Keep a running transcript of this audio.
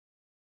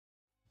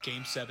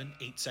Game 7,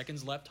 8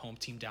 seconds left, home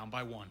team down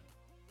by 1.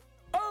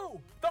 Oh!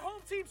 The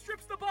home team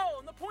strips the ball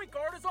and the point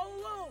guard is all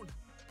alone!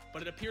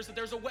 But it appears that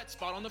there's a wet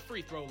spot on the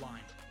free throw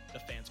line. The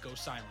fans go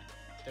silent.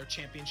 Their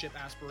championship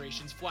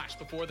aspirations flash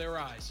before their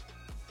eyes.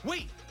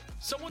 Wait!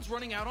 Someone's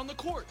running out on the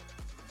court!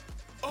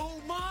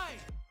 Oh my!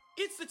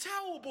 It's the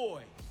Towel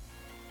Boy!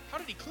 How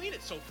did he clean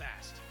it so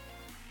fast?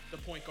 The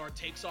point guard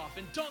takes off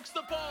and dunks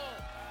the ball!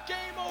 Game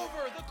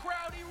over! The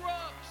crowd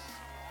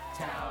erupts!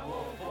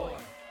 Towel Boy!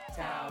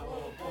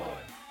 Towel Boy!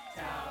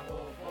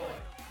 Towel Boy!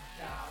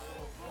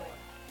 Towel Boy!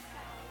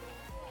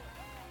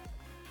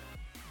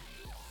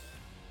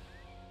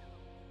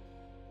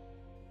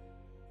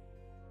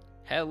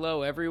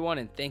 Hello, everyone,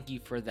 and thank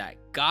you for that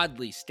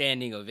godly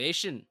standing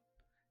ovation.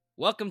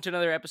 Welcome to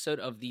another episode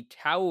of the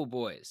Towel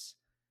Boys.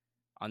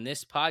 On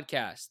this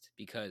podcast,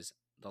 because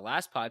the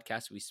last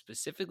podcast we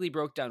specifically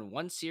broke down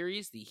one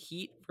series, the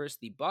Heat versus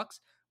the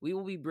Bucks, we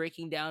will be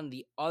breaking down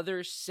the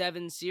other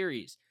 7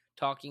 series,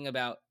 talking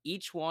about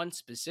each one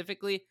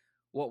specifically,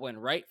 what went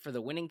right for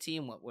the winning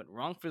team, what went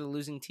wrong for the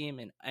losing team,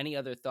 and any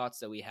other thoughts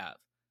that we have.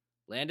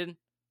 Landon,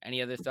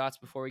 any other thoughts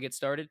before we get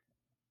started?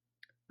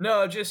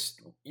 No,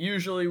 just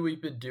usually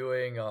we've been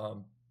doing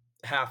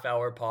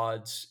half-hour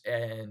pods,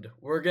 and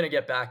we're going to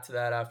get back to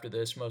that after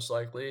this, most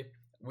likely.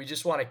 We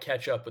just want to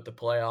catch up with the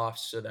playoffs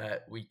so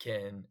that we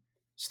can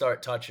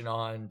start touching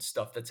on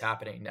stuff that's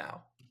happening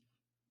now.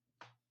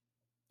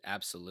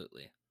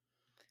 Absolutely.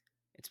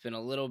 It's been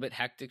a little bit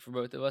hectic for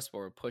both of us, but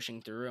we're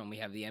pushing through, and we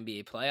have the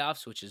NBA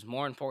playoffs, which is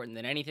more important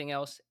than anything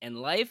else in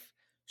life.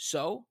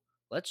 So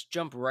let's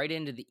jump right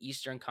into the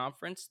Eastern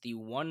Conference, the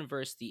 1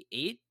 versus the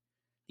 8.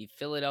 The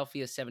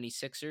Philadelphia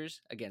 76ers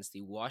against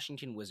the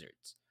Washington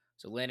Wizards.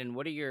 So, Landon,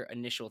 what are your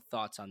initial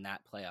thoughts on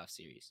that playoff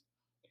series?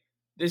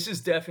 This is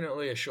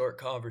definitely a short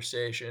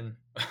conversation.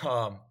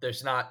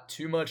 There's not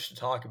too much to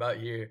talk about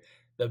here.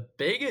 The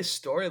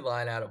biggest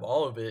storyline out of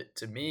all of it,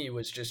 to me,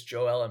 was just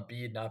Joel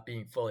Embiid not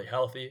being fully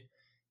healthy.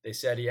 They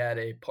said he had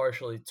a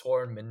partially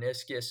torn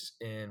meniscus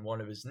in one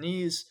of his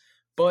knees,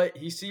 but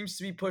he seems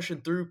to be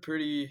pushing through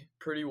pretty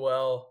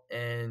well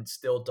and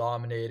still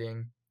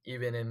dominating.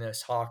 Even in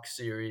this Hawks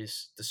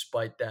series,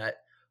 despite that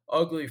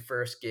ugly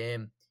first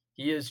game,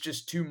 he is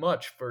just too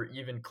much for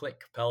even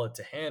Clint Capella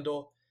to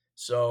handle.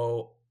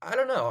 So, I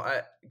don't know.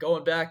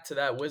 Going back to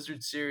that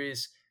Wizards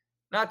series,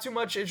 not too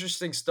much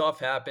interesting stuff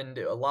happened.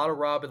 A lot of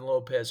Robin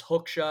Lopez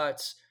hook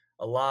shots,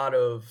 a lot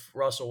of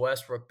Russell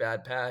Westbrook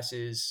bad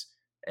passes,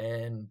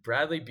 and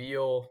Bradley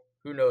Beal,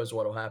 who knows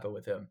what will happen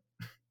with him.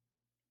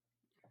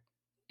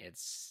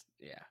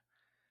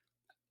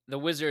 The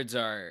Wizards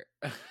are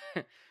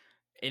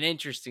an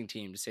interesting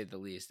team, to say the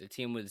least. A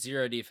team with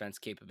zero defense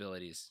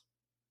capabilities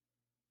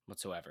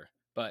whatsoever.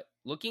 But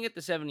looking at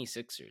the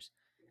 76ers,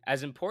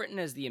 as important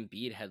as the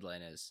Embiid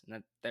headline is,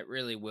 and that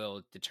really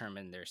will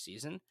determine their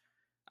season,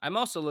 I'm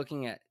also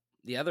looking at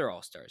the other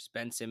All-Stars,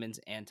 Ben Simmons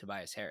and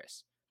Tobias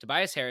Harris.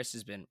 Tobias Harris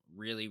has been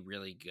really,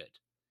 really good.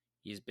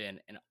 He's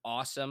been an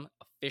awesome,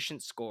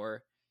 efficient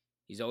scorer.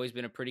 He's always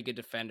been a pretty good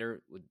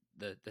defender with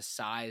the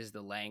size,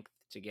 the length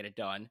to get it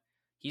done.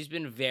 He's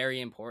been very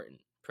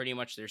important. Pretty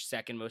much their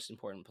second most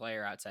important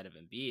player outside of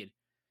Embiid.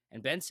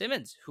 And Ben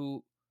Simmons,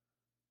 who,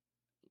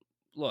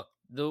 look,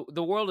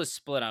 the world is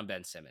split on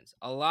Ben Simmons.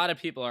 A lot of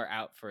people are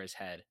out for his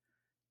head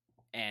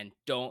and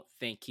don't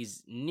think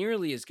he's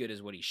nearly as good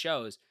as what he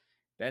shows.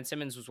 Ben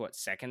Simmons was,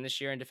 second this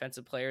year in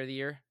Defensive Player of the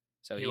Year?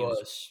 So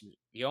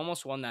he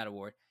almost won that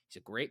award. He's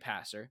a great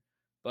passer.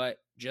 But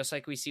just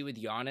like we see with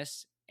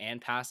Giannis and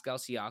Pascal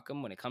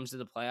Siakam, when it comes to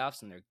the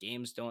playoffs and their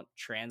games don't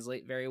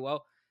translate very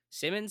well,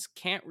 Simmons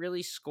can't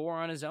really score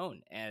on his own,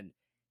 and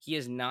he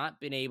has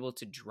not been able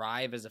to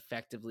drive as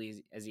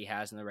effectively as he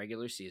has in the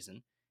regular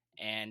season.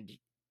 And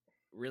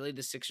really,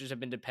 the Sixers have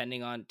been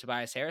depending on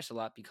Tobias Harris a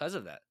lot because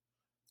of that.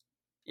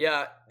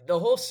 Yeah, the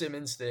whole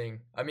Simmons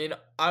thing, I mean,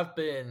 I've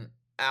been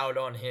out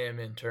on him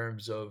in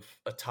terms of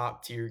a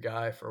top-tier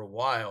guy for a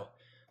while,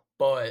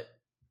 but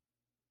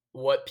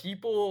what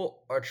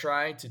people are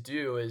trying to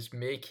do is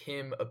make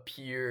him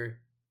appear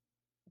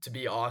to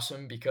be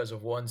awesome because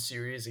of one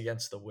series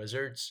against the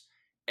Wizards.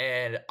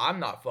 And I'm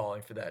not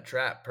falling for that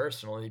trap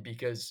personally,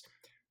 because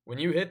when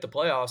you hit the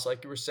playoffs,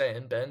 like you were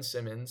saying, Ben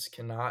Simmons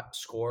cannot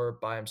score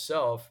by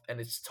himself. And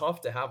it's tough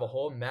to have a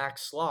whole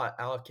max slot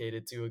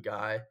allocated to a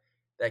guy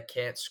that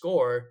can't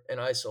score in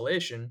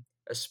isolation,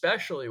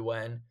 especially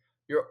when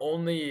your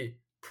only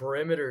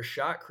perimeter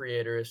shot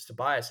creator is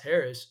Tobias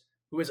Harris,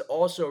 who has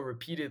also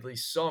repeatedly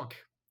sunk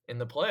in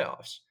the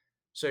playoffs.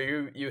 So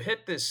you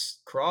hit this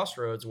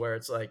crossroads where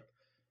it's like,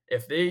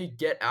 if they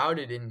get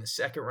outed in the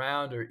second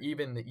round or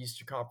even the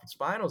Eastern Conference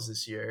Finals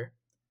this year,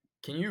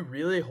 can you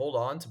really hold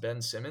on to Ben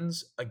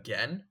Simmons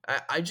again?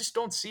 I just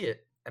don't see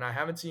it, and I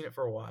haven't seen it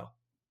for a while.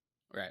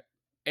 Right.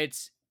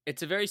 It's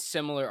a very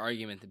similar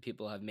argument that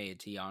people have made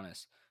to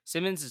Giannis.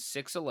 Simmons is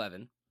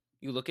 6'11".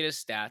 You look at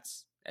his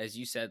stats, as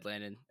you said,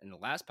 Landon, in the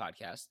last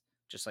podcast,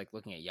 just like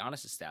looking at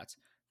Giannis' stats,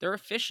 they're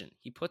efficient.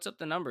 He puts up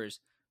the numbers,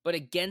 but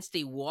against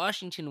a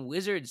Washington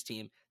Wizards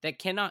team that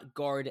cannot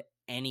guard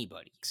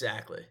anybody.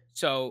 Exactly.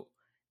 So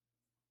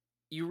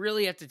you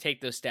really have to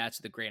take those stats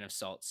with a grain of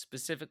salt,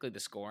 specifically the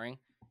scoring.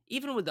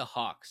 Even with the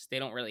Hawks, they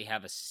don't really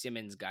have a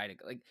Simmons guy to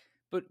like.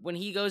 But when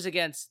he goes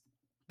against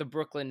the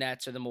Brooklyn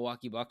Nets or the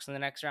Milwaukee Bucks in the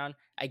next round,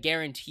 I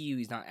guarantee you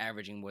he's not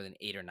averaging more than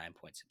 8 or 9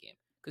 points a game.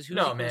 Because who's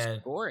he No, going to man.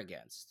 score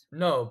against?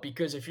 No,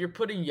 because if you're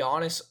putting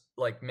Giannis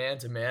like man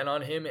to man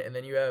on him, and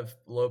then you have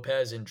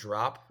Lopez and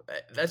drop,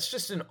 that's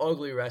just an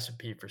ugly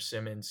recipe for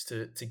Simmons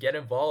to get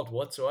involved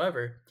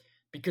whatsoever.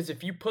 Because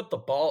if you put the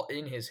ball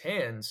in his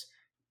hands,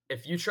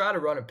 if you try to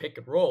run a pick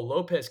and roll,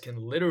 Lopez can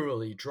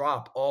literally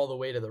drop all the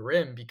way to the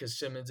rim because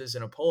Simmons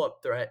isn't a pull up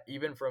threat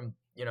even from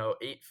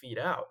 8 feet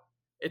out.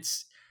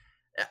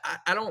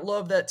 I don't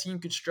love that team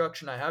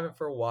construction. I haven't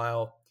for a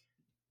while.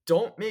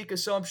 Don't make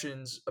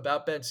assumptions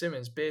about Ben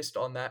Simmons based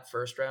on that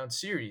first round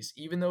series,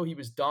 even though he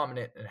was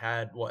dominant and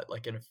had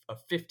a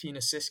 15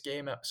 assist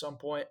game at some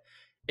point.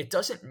 It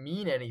doesn't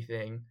mean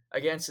anything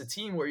against a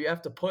team where you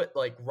have to put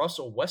like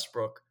Russell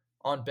Westbrook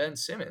on Ben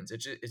Simmons.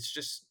 It's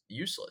just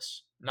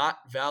useless, not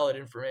valid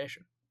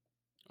information.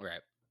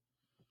 Right.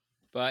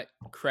 But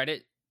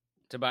credit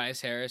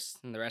Tobias Harris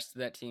and the rest of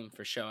that team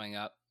for showing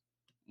up,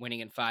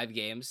 winning in 5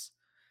 games,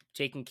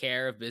 taking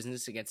care of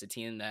business against a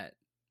team that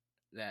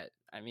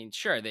I mean,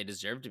 sure, they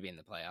deserve to be in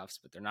the playoffs,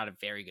 but they're not a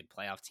very good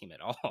playoff team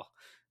at all.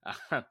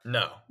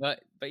 No.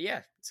 But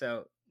yeah,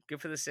 so good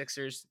for the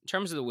Sixers. In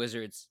terms of the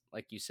Wizards,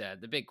 like you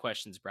said, the big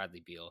question is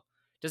Bradley Beal.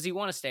 Does he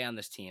want to stay on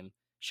this team?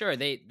 Sure,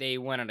 they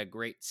went on a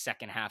great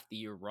second half of the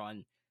year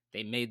run.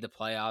 They made the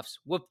playoffs.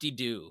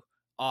 Whoop-de-doo.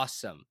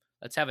 Awesome.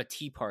 Let's have a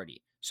tea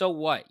party. So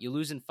what? You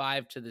lose in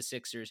 5 to the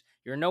Sixers.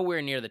 You're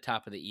nowhere near the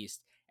top of the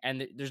East.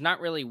 And there's not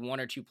really 1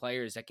 or 2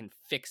 players that can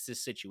fix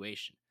this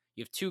situation.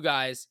 You have 2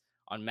 guys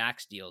on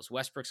max deals.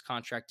 Westbrook's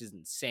contract is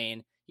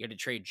insane. You had to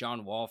trade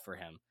John Wall for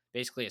him.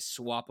 Basically a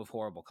swap of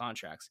horrible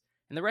contracts.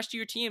 And the rest of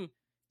your team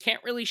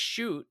can't really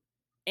shoot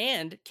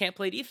and can't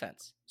play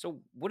defense. So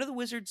what do the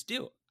Wizards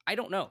do? I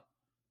don't know.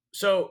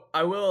 So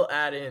I will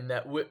add in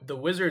that the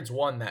Wizards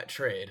won that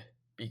trade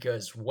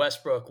because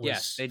Westbrook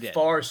was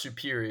far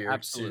superior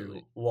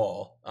to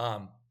Wall.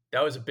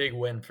 That was a big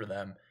win for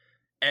them.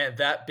 And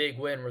that big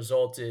win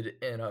resulted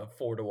in a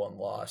 4-1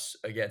 loss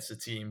against a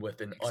team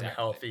with an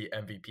unhealthy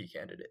MVP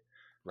candidate.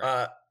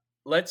 Right.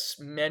 Let's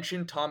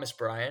mention Thomas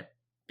Bryant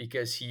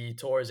because he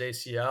tore his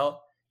ACL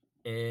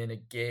in a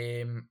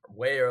game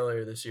way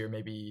earlier this year,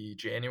 maybe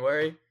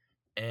January.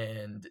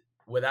 And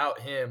without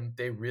him,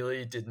 they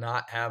really did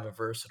not have a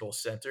versatile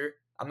center.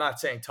 I'm not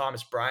saying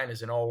Thomas Bryant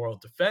is an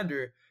all-world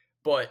defender,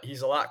 but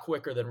he's a lot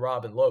quicker than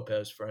Robin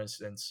Lopez, for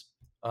instance.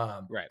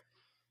 Right.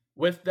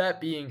 With that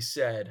being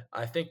said,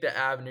 I think the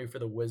avenue for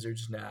the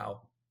Wizards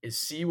now is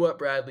see what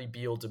Bradley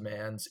Beal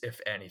demands, if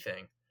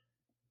anything.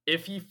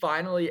 If he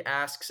finally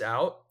asks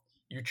out,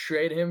 you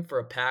trade him for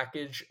a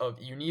package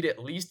of, you need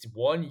at least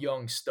 1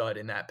 young stud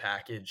in that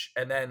package,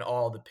 and then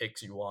all the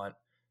picks you want.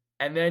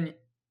 And then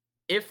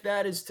if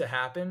that is to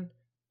happen,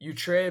 you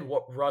trade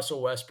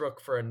Russell Westbrook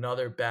for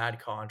another bad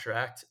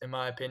contract, in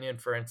my opinion,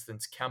 for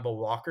instance, Kemba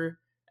Walker,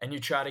 and you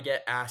try to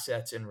get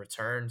assets in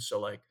return. So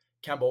like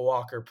Kemba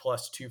Walker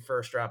plus 2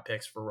 first-round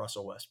picks for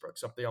Russell Westbrook,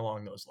 something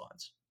along those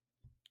lines.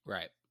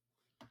 Right.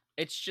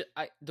 It's just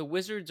the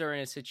Wizards are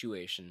in a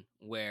situation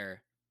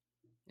where,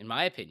 in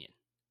my opinion,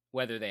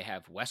 whether they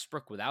have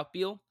Westbrook without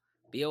Beal,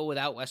 Beal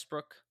without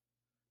Westbrook,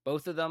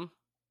 both of them,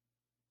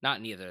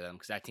 not neither of them,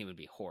 because that team would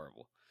be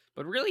horrible.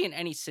 But really, in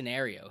any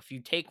scenario, if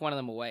you take one of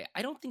them away,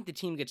 I don't think the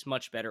team gets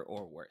much better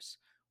or worse.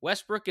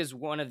 Westbrook is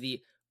one of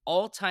the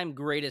all-time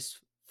greatest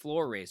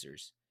floor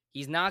raisers.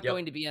 He's not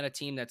going to be on a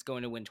team that's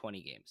going to win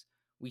 20 games.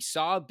 We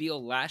saw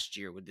Beal last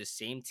year with this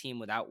same team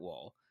without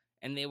Wall,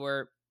 and they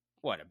were,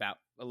 about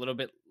a little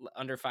bit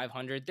under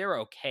 500? They're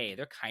okay.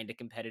 They're kind of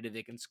competitive.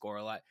 They can score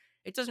a lot.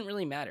 It doesn't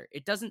really matter.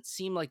 It doesn't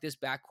seem like this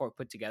backcourt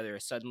put together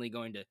is suddenly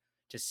going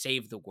to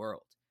save the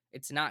world.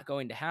 It's not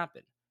going to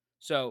happen.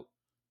 So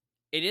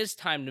it is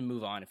time to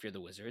move on if you're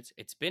the Wizards.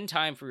 It's been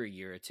time for a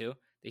year or two.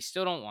 They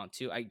still don't want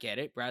to. I get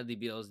it. Bradley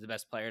Beal is the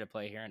best player to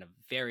play here in a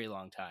very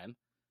long time.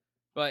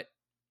 But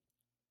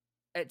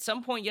at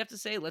some point, you have to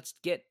say, let's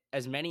get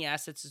as many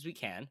assets as we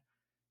can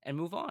and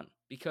move on.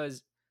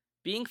 Because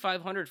being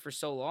 500 for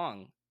so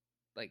long,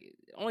 it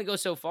only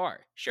goes so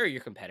far. Sure,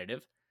 you're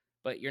competitive,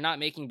 but you're not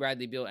making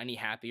Bradley Beal any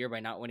happier by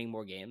not winning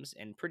more games.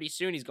 And pretty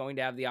soon, he's going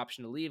to have the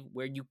option to leave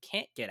where you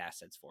can't get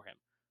assets for him.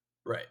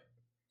 Right.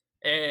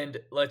 And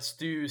let's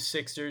do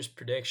Sixers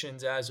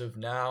predictions as of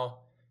now.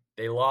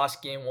 They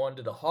lost game 1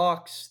 to the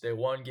Hawks. They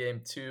won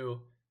game 2.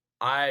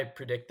 I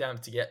predict them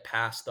to get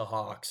past the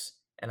Hawks,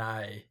 and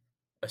I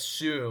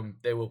assume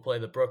they will play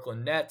the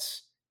Brooklyn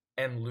Nets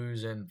and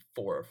lose in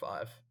 4 or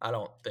 5. I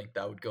don't think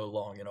that would go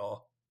long at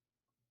all.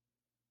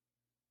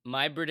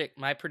 My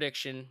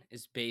prediction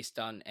is based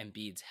on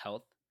Embiid's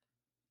health.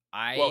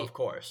 Well, of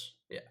course,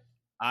 yeah.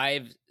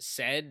 I've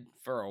said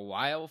for a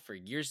while, for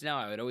years now,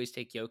 I would always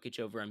take Jokic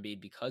over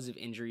Embiid because of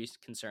injuries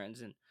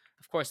concerns, and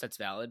of course that's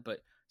valid, but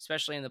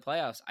especially in the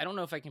playoffs, I don't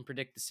know if I can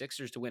predict the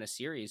Sixers to win a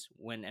series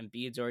when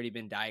Embiid's already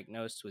been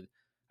diagnosed with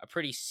a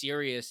pretty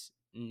serious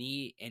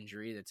knee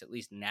injury that's at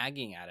least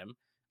nagging at him.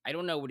 I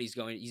don't know what he's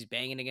going. He's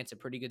banging against a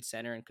pretty good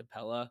center in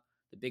Capella,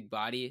 the big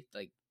body,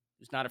 like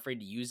who's not afraid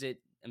to use it.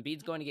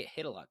 Embiid's going to get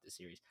hit a lot this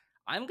series.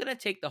 I'm going to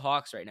take the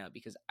Hawks right now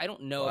because I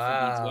don't know if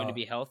Embiid's going to Wow.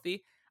 be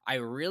healthy. I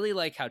really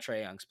like how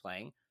Trae Young's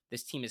playing.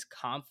 This team is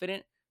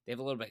confident. They have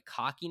a little bit of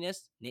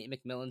cockiness. Nate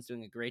McMillan's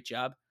doing a great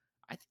job.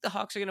 I think the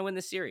Hawks are going to win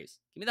this series.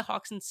 Give me the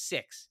Hawks in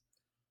 6.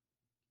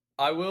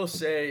 I will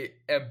say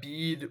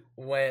Embiid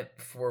went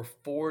for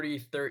 40,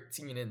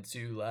 13, and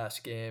 2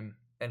 last game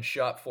and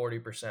shot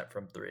 40%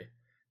 from 3.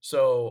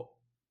 So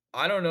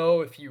I don't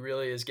know if he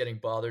really is getting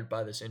bothered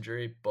by this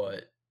injury,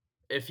 but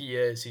if he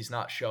is, he's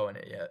not showing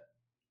it yet.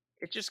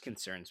 It just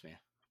concerns me.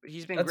 But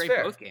he's been That's great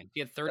fair. both games. He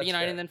had 39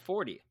 fair. and then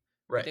 40.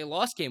 But Right. they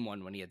lost game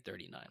 1 when he had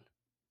 39.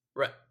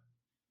 Right.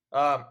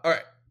 All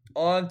right.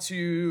 On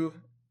to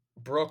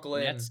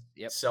Brooklyn Nets,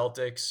 yep.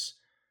 Celtics.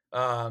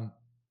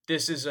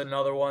 This is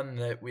another one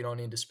that we don't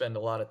need to spend a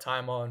lot of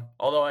time on.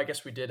 Although I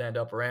guess we did end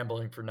up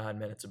rambling for 9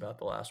 minutes about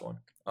the last one.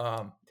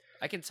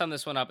 I can sum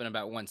this one up in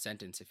about one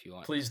sentence if you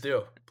want. Please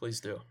do. Please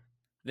do.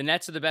 The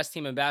Nets are the best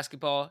team in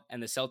basketball,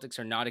 and the Celtics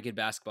are not a good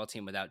basketball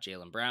team without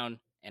Jaylen Brown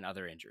and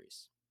other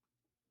injuries.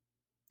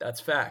 That's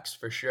facts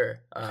for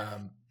sure.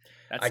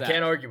 That's I that.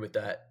 can't argue with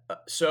that.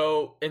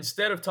 So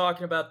instead of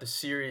talking about the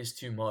series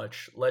too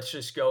much, let's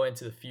just go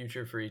into the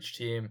future for each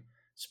team,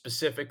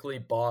 specifically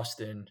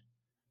Boston.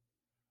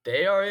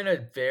 They are in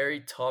a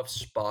very tough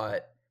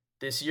spot.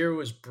 This year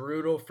was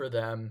brutal for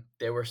them.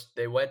 They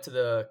went to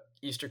the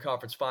Eastern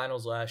Conference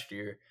Finals last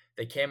year.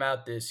 They came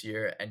out this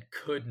year and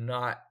could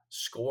not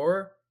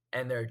score,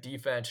 and their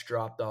defense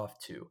dropped off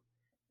too.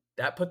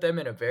 That put them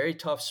in a very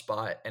tough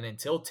spot, and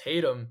until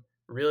Tatum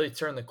really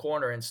turned the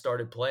corner and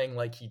started playing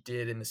like he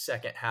did in the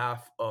second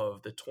half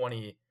of the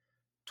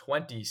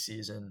 2020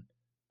 season,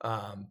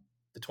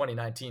 the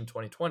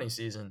 2019-2020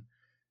 season,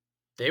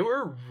 they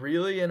were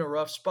really in a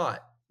rough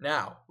spot.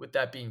 Now, with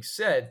that being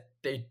said,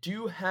 they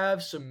do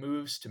have some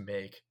moves to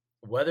make,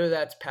 whether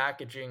that's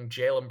packaging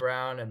Jaylen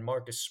Brown and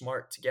Marcus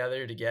Smart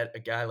together to get a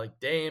guy like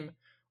Dame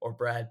or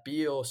Brad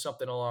Beal,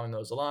 something along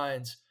those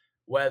lines,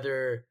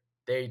 whether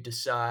they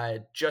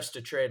decide just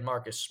to trade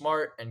Marcus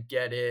Smart and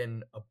get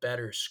in a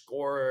better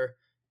scorer,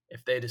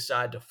 if they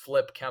decide to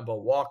flip Kemba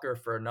Walker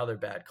for another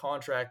bad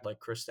contract like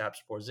Kristaps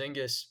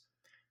Porzingis.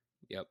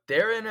 Yep.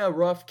 They're in a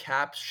rough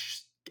cap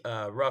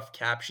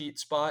sheet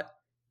spot,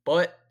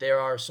 but there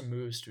are some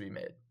moves to be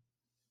made.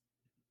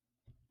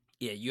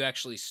 Yeah, you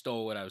actually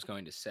stole what I was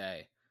going to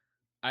say.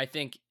 I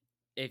think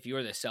if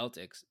you're the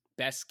Celtics,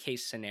 best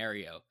case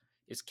scenario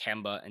is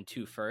Kemba and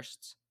 2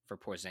 firsts for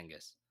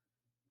Porzingis,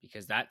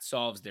 because that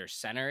solves their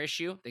center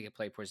issue. They can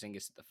play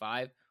Porzingis at the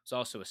 5. It's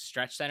also a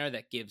stretch center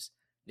that gives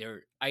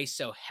their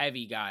ISO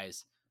heavy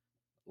guys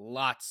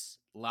lots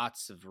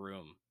of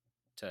room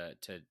to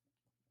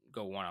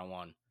go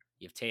one-on-one.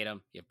 You have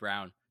Tatum, you have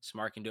Brown.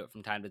 Smart can do it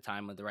from time to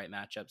time with the right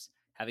matchups.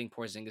 Having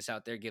Porzingis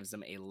out there gives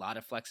them a lot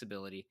of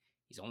flexibility.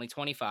 He's only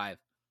 25.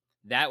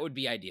 That would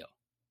be ideal.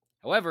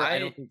 However, I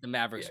don't think the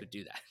Mavericks would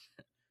do that.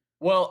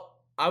 Well,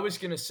 I was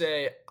going to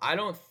say, I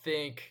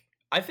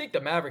think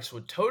the Mavericks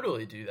would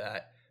totally do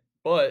that,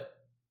 but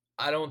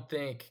I don't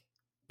think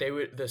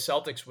the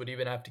Celtics would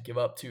even have to give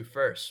up 2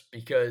 firsts,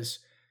 because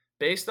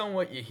based on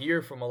what you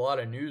hear from a lot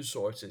of news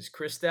sources,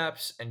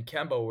 Kristaps and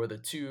Kemba were the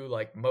 2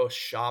 most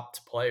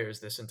shopped players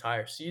this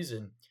entire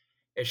season.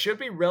 It should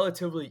be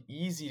relatively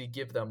easy to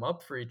give them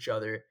up for each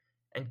other.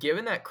 And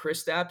given that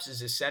Kristaps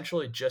is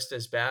essentially just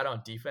as bad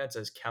on defense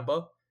as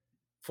Kemba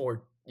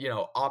for,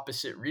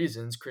 opposite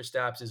reasons,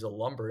 Kristaps is a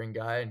lumbering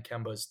guy and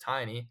Kemba's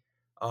tiny.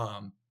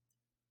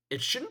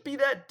 It shouldn't be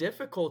that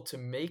difficult to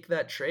make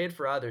that trade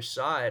for either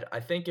side. I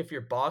think if you're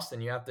Boston,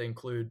 you have to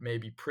include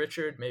maybe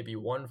Pritchard, maybe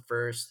 1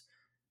 first,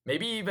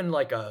 maybe even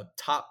a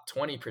top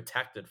 20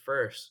 protected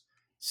first,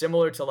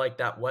 similar to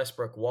that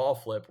Westbrook Wall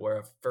flip where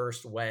a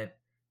first went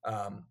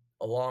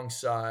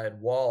alongside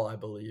Wall, I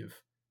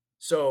believe.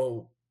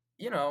 So,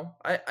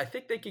 I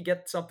think they could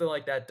get something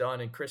like that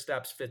done, and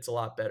Kristaps fits a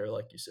lot better,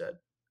 like you said.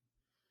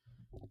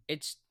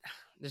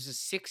 There's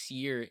a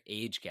 6-year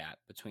age gap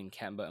between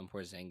Kemba and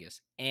Porzingis,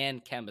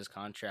 and Kemba's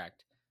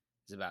contract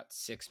is about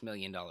 $6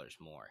 million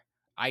more.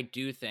 I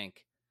do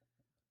think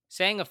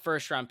saying a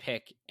first-round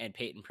pick and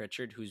Peyton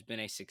Pritchard, who's been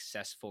a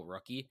successful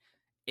rookie,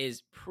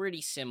 is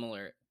pretty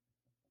similar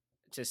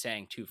to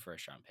saying 2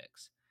 first-round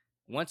picks.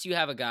 Once you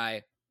have a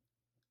guy,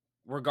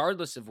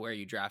 regardless of where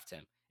you draft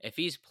him, if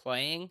he's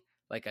playing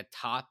like a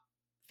top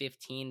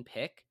 15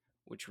 pick,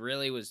 which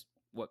really was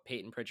what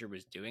Peyton Pritchard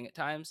was doing at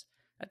times,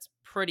 that's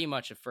pretty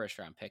much a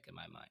first-round pick in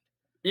my mind.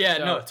 Yeah,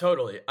 no,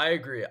 totally. I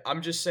agree.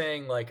 I'm just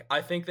saying,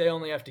 I think they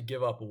only have to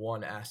give up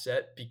 1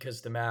 asset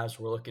because the Mavs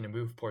were looking to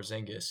move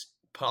Porzingis,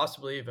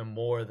 possibly even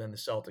more than the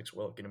Celtics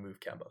were looking to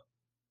move Kemba.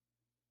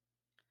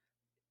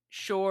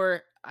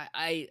 Sure.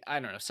 I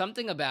don't know.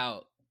 Something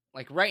about,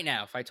 right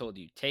now, if I told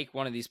you, take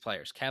one of these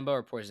players, Kemba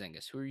or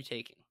Porzingis, who are you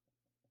taking?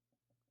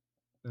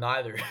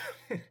 Neither.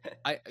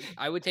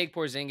 I would take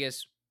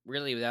Porzingis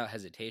really without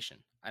hesitation.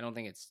 I don't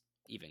think it's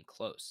even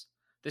close.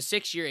 The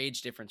 6-year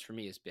age difference for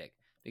me is big,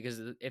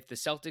 because if the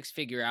Celtics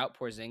figure out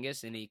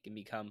Porzingis and he can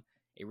become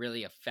a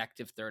really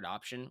effective third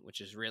option, which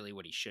is really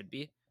what he should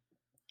be.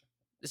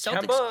 The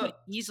Celtics could Kemba,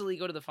 easily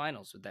go to the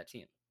finals with that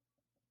team.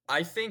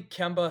 I think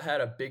Kemba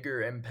had a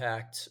bigger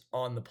impact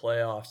on the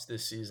playoffs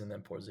this season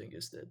than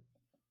Porzingis did.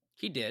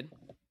 He did,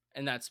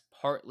 and that's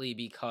partly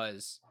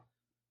because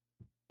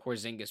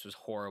Porzingis was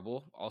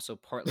horrible. Also,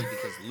 partly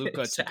because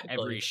Luka took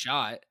every Exactly.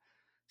 shot.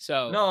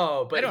 So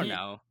No, but I don't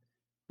know.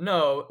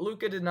 No,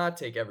 Luka did not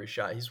take every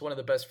shot. He's one of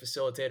the best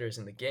facilitators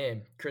in the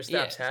game. Kristaps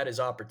Yes. had his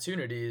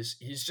opportunities.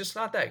 He's just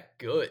not that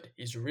good.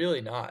 He's really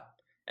not.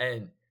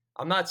 And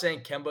I'm not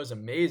saying Kemba's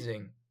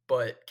amazing,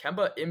 but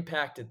Kemba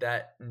impacted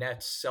that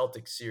Nets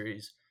Celtics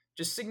series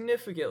just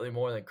significantly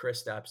more than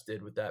Kristaps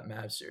did with that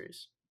Mavs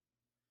series.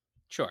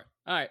 Sure.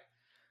 All right.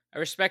 I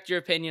respect your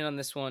opinion on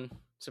this one.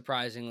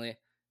 Surprisingly,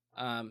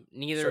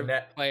 neither So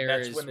player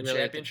Nets is win the really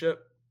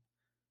championship?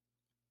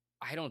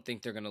 I don't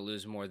think they're going to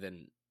lose more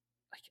than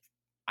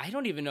I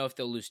don't even know if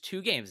they'll lose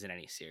 2 games in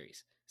any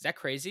series. Is that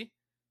crazy?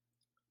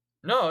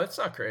 No, it's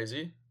not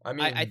crazy. I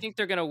mean, I think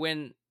they're going to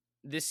win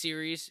this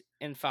series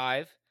in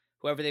 5,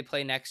 whoever they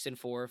play next in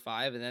 4 or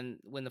 5, and then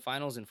win the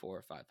finals in 4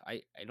 or 5.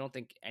 I don't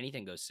think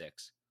anything goes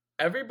 6.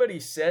 everybody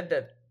said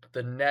that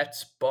the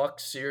Nets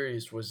Bucks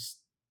series was,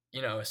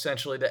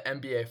 essentially the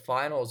NBA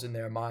finals in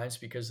their minds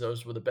because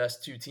those were the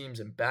best 2 teams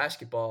in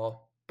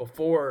basketball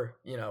before,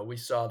 we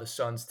saw the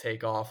Suns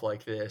take off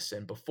like this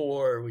and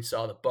before we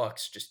saw the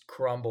Bucks just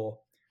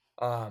crumble.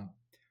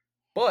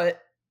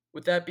 But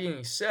with that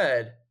being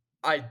said,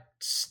 I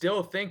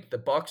still think the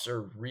Bucks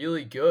are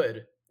really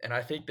good, and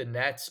I think the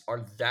Nets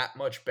are that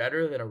much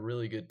better than a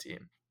really good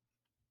team.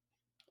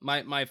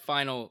 My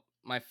final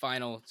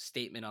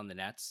statement on the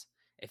Nets,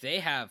 if they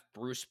have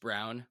Bruce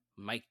Brown,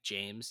 Mike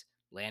James,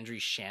 Landry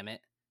Shamet,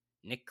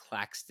 Nick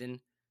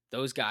Claxton,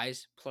 those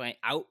guys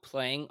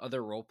outplaying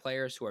other role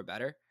players who are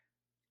better,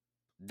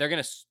 they're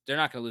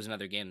not gonna lose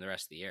another game the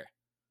rest of the year.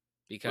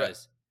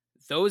 Because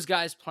those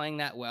guys playing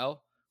that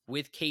well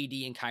with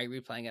KD and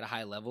Kyrie playing at a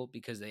high level,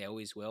 because they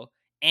always will,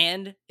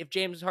 and if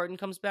James Harden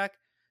comes back,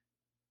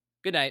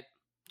 good night.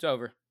 It's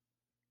over.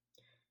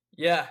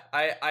 Yeah,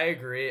 I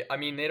agree. I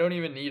mean, they don't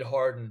even need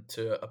Harden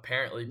to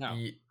apparently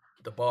beat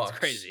the Bucks. It's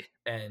crazy.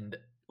 And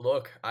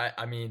look,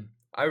 I mean,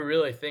 I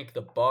really think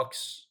the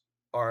Bucks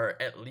are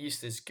at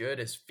least as good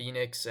as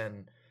Phoenix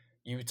and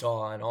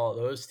Utah and all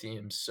those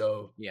teams.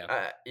 So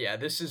yeah,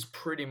 this is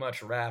pretty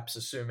much wraps,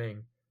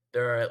 assuming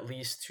there are at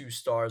least 2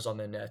 stars on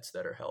the Nets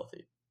that are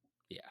healthy.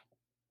 Yeah.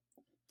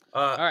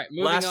 All right,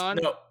 moving on.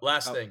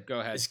 Last thing. Go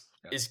ahead.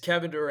 Is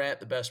Kevin Durant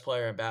the best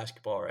player in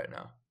basketball right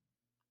now?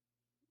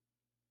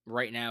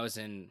 Right now, as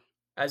in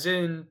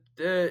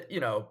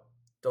the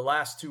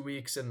last 2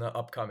 weeks and the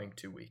upcoming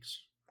 2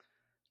 weeks.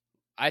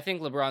 I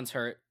think LeBron's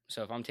hurt,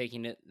 so if I'm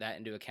taking that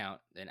into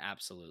account, then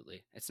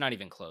absolutely. It's not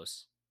even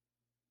close.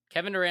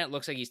 Kevin Durant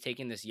looks like he's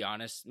taking this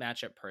Giannis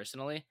matchup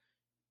personally,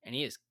 and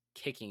he is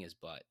kicking his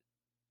butt.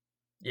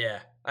 Yeah,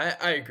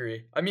 I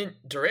agree. I mean,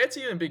 Durant's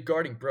even been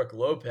guarding Brook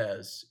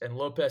Lopez, and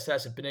Lopez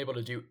hasn't been able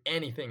to do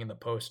anything in the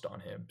post on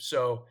him.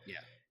 So yeah,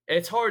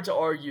 it's hard to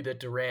argue that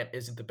Durant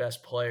isn't the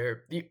best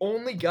player. The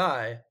only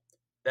guy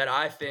that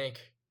I think,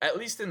 at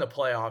least in the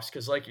playoffs,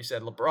 because like you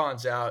said,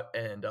 LeBron's out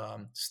and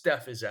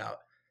Steph is out.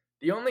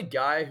 The only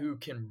guy who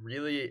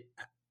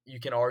you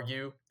can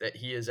argue that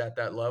he is at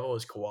that level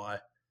is Kawhi.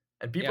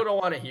 And people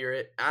don't want to hear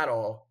it at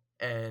all.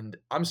 And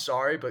I'm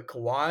sorry, but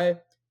Kawhi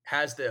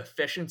has the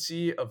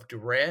efficiency of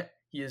Durant.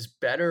 He is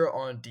better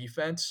on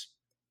defense.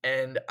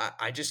 And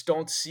I just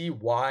don't see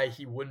why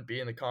he wouldn't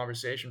be in the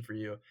conversation for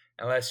you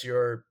unless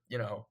you're,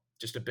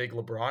 just a big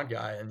LeBron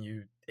guy and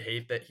you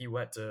hate that he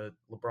went to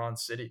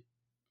LeBron's city.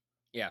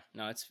 Yeah,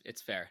 no,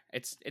 it's fair.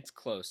 It's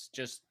close.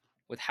 Just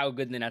with how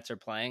good the Nets are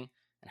playing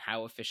and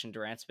how efficient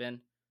Durant's been,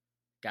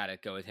 gotta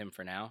go with him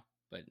for now.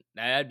 But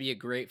that'd be a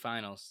great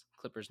finals,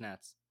 Clippers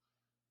Nets.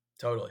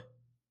 Totally.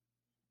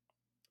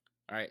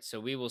 All right, so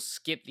we will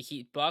skip the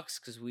Heat Bucks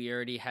because we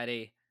already had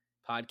a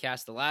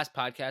podcast. The last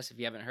podcast, if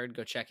you haven't heard,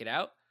 go check it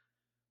out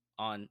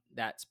on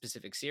that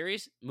specific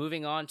series.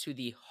 Moving on to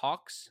the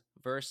Hawks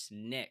versus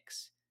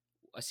Knicks,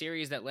 a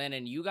series that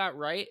Landon, you got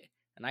right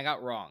and I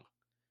got wrong.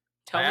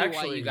 Tell me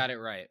why you got it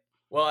right.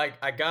 Well,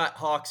 I got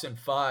Hawks in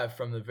 5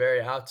 from the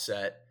very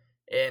outset,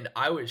 and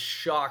I was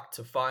shocked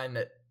to find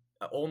that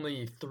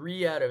only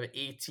 3 out of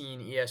 18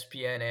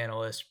 ESPN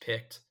analysts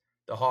picked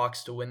the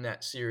Hawks to win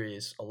that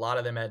series. A lot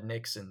of them had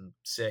Knicks in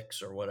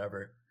 6 or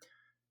whatever.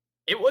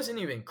 It wasn't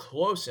even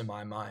close in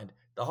my mind.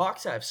 The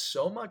Hawks have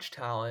so much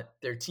talent.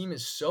 Their team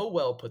is so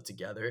well put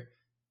together.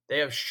 They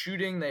have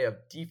shooting, they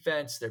have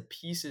defense, their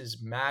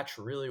pieces match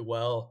really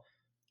well.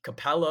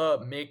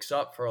 Capella makes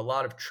up for a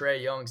lot of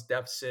Trae Young's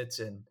deficits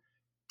in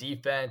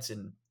defense,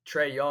 and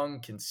Trae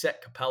Young can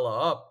set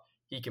Capella up.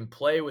 He can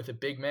play with a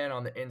big man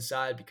on the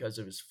inside because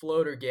of his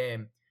floater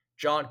game.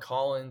 John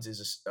Collins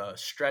is a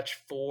stretch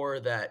 4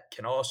 that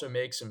can also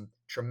make some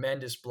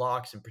tremendous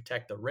blocks and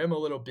protect the rim a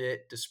little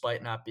bit,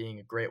 despite not being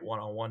a great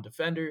one-on-one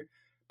defender.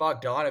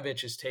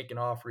 Bogdanovich has taken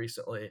off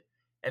recently,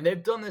 and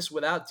they've done this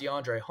without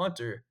DeAndre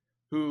Hunter,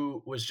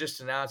 who was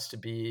just announced to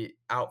be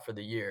out for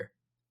the year.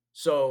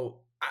 So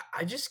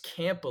I just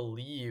can't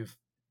believe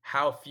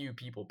how few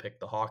people picked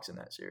the Hawks in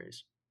that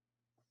series.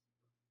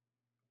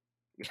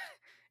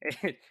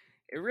 It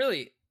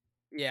really,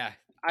 yeah.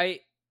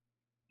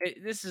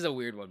 This is a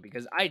weird one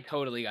because I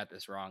totally got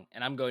this wrong,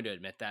 and I'm going to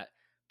admit that.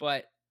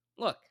 But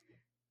look,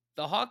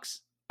 the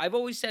Hawks, I've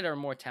always said, are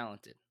more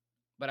talented,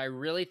 but I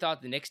really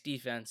thought the Knicks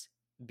defense,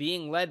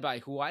 being led by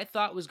who I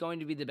thought was going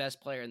to be the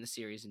best player in the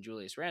series in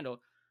Julius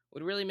Randle,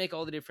 would really make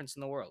all the difference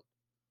in the world.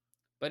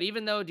 But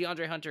even though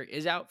DeAndre Hunter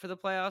is out for the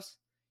playoffs,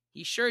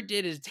 he sure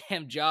did his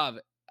damn job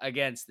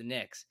against the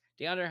Knicks.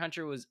 DeAndre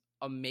Hunter was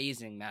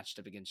amazing matched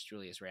up against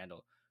Julius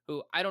Randle,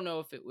 who I don't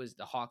know if it was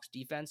the Hawks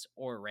defense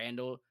or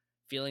Randle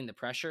feeling the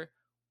pressure.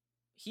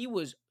 He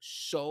was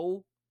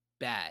so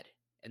bad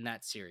in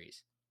that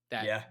series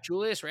that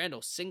Julius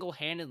Randle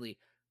single-handedly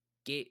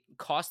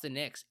cost the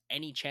Knicks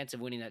any chance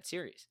of winning that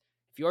series.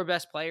 If your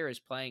best player is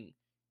playing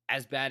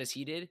as bad as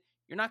he did,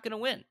 you're not going to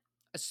win,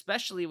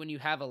 especially when you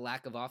have a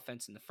lack of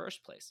offense in the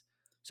first place.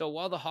 So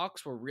while the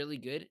Hawks were really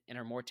good and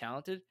are more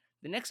talented,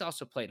 the Knicks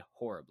also played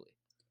horribly.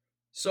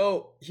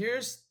 So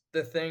here's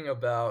the thing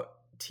about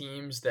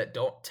teams that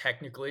don't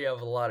technically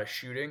have a lot of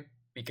shooting,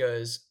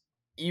 because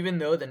even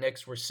though the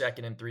Knicks were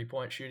second in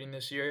three-point shooting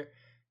this year,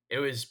 it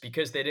was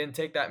because they didn't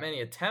take that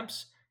many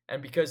attempts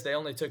and because they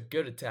only took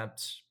good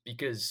attempts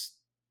because,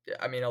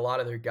 I mean, a lot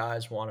of their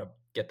guys want to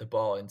get the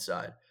ball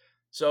inside.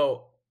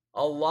 So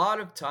a lot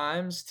of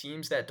times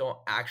teams that don't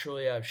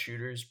actually have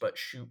shooters but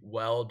shoot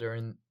well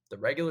during the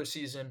regular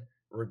season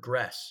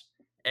regress.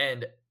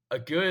 And a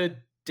good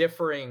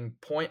differing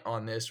point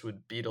on this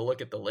would be to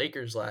look at the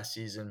Lakers last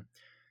season.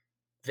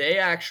 They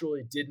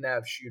actually didn't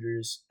have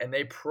shooters and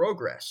they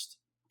progressed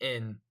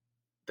in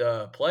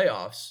the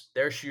playoffs.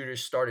 Their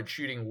shooters started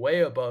shooting way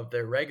above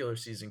their regular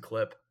season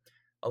clip.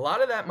 A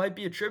lot of that might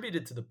be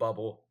attributed to the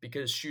bubble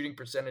because shooting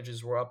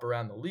percentages were up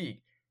around the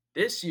league.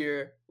 This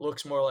year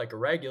looks more like a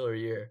regular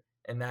year,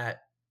 and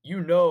that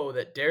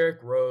that Derrick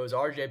Rose,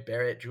 RJ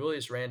Barrett,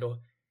 Julius Randle,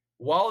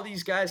 while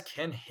these guys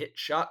can hit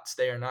shots,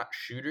 they are not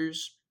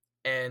shooters.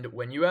 And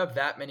when you have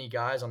that many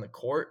guys on the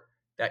court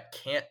that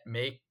can't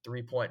make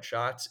three-point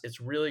shots,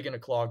 it's really going to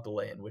clog the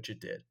lane, which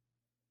it did.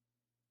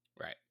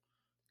 Right.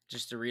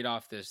 Just to read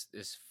off this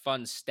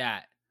fun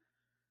stat,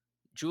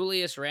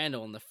 Julius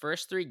Randle in the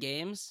first 3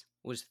 games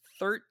was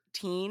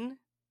 13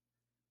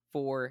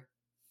 for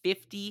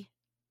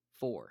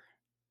 54.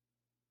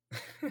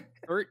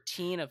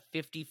 13 of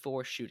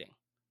 54 shooting.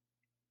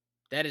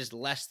 That is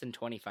less than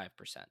 25%.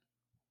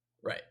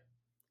 Right.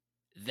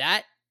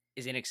 That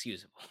is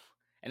inexcusable.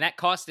 And that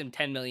cost him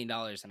 $10 million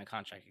in a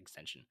contract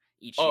extension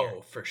each year.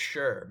 Oh, for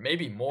sure.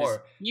 Maybe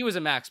more. He was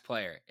a max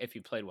player if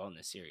he played well in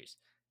this series.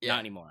 Yeah.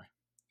 Not anymore.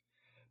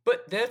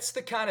 But that's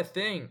the kind of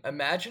thing.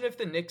 Imagine if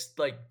the Knicks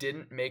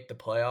didn't make the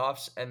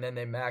playoffs and then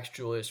they maxed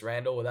Julius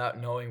Randle without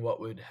knowing what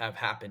would have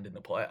happened in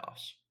the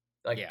playoffs.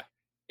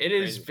 It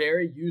is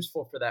very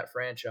useful for that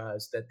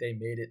franchise that they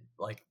made it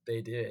like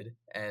they did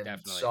and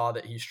saw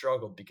that he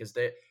struggled because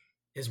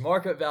his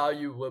market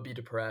value will be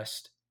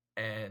depressed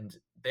and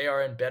they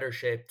are in better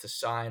shape to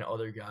sign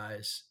other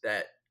guys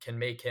that can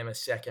make him a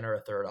second or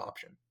a third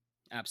option.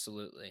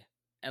 Absolutely.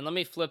 And let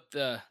me flip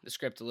the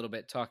script a little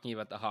bit talking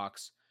about the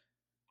Hawks.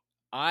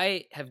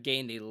 I have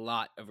gained a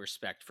lot of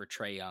respect for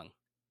Trae Young.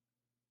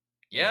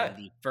 Yeah.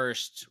 In the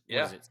first,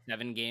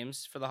 7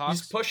 games for the Hawks?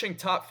 He's pushing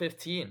top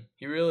 15.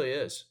 He really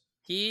is.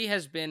 He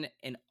has been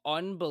an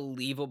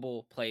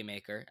unbelievable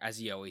playmaker, as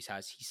he always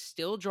has. He's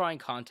still drawing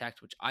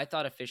contact, which I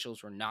thought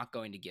officials were not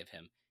going to give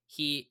him.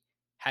 He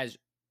has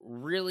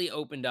really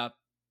opened up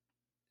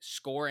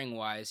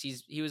scoring-wise.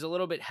 He was a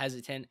little bit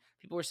hesitant.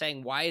 People were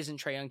saying, why isn't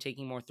Trae Young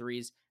taking more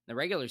threes in the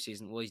regular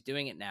season? Well, he's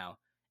doing it now.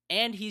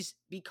 And he's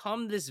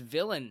become this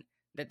villain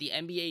that the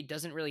NBA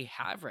doesn't really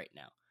have right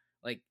now.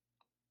 Like,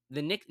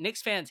 the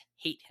Knicks fans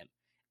hate him.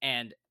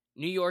 And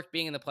New York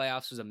being in the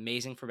playoffs was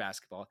amazing for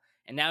basketball.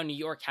 And now New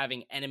York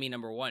having enemy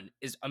number 1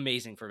 is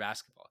amazing for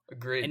basketball.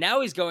 Agreed. And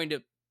now he's going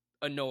to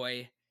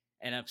annoy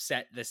and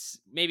upset this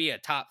maybe a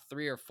top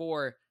 3 or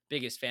 4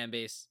 biggest fan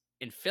base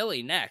in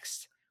Philly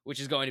next,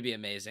 which is going to be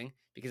amazing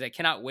because I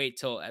cannot wait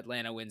till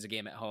Atlanta wins a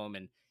game at home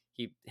and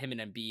him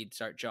and Embiid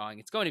start jawing.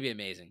 It's going to be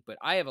amazing. But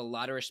I have a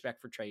lot of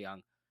respect for Trae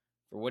Young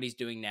for what he's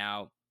doing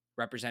now,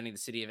 representing the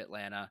city of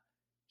Atlanta.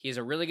 He has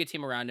a really good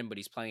team around him, but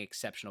he's playing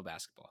exceptional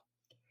basketball.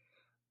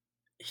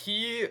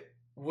 He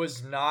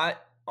was not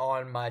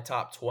on my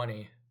top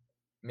 20,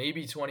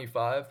 maybe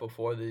 25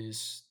 before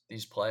these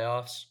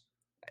playoffs.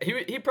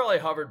 He probably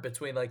hovered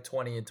between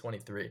 20 and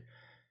 23.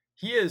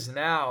 He is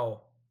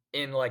now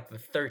in the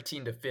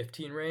 13 to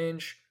 15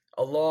 range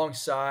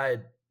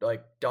alongside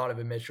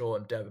Donovan Mitchell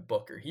and Devin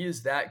Booker. He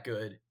is that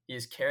good. He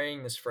is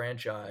carrying this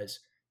franchise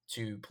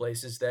to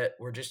places that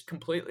were just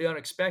completely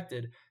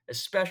unexpected,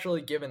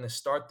 especially given the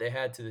start they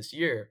had to this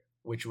year,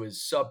 which was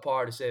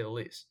subpar to say the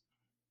least.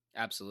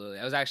 Absolutely.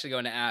 I was actually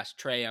going to ask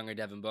Trae Young or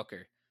Devin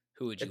Booker.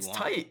 Who would you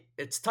want?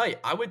 It's tight.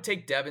 I would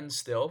take Devin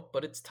still,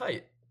 but it's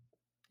tight.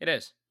 It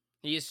is.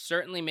 He has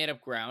certainly made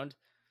up ground.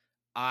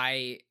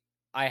 I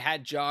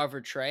had Ja over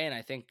Trae, and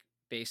I think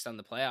based on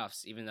the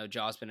playoffs, even though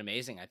Jaw's been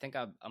amazing. I think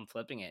I'm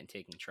flipping it and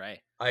taking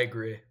Trey. I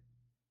agree.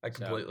 I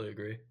completely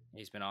agree.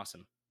 He's been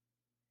awesome.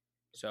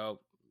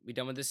 So, we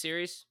done with this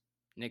series?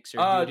 Knicks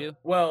or doo-doo?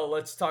 Well,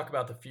 let's talk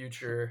about the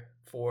future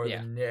for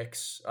the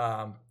Knicks.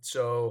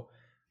 So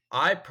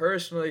I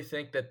personally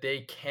think that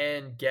they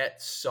can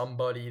get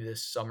somebody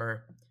this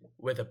summer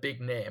with a big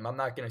name. I'm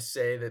not going to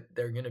say that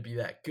they're going to be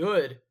that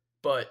good,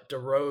 but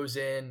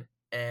DeRozan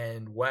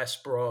and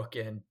Westbrook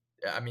and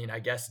I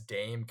guess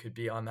Dame could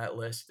be on that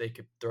list. They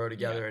could throw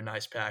together a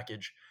nice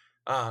package.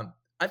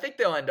 I think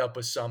they'll end up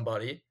with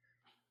somebody.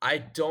 I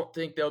don't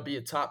think they'll be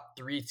a top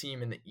 3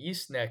 team in the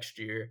East next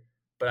year,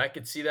 but I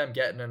could see them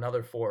getting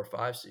another 4 or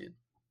 5 seed.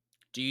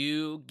 Do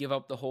you give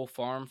up the whole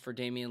farm for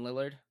Damian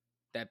Lillard?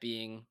 That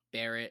being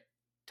Barrett,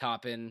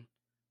 Toppin,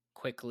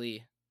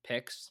 Quickly,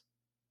 picks?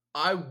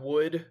 I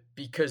would,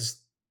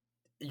 because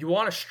you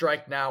want to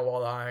strike now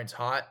while the iron's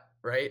hot,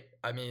 right?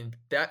 I mean,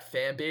 that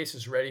fan base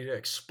is ready to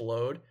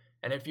explode.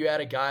 And if you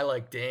had a guy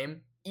like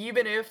Dame,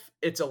 even if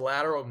it's a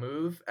lateral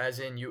move, as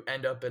in you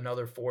end up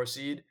another 4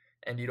 seed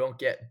and you don't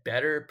get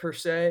better per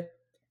se,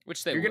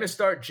 which you're going to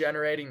start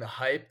generating the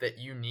hype that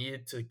you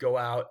need to go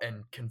out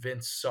and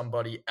convince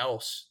somebody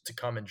else to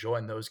come and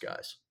join those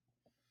guys.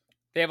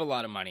 They have a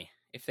lot of money.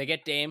 If they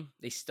get Dame,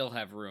 they still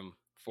have room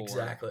for...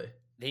 Exactly.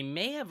 They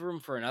may have room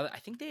for another... I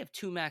think they have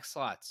 2 max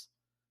slots.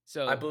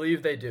 So I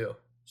believe they do.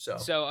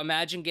 So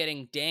imagine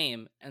getting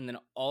Dame and then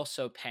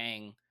also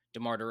paying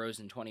DeMar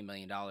DeRozan $20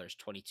 million,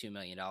 $22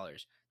 million.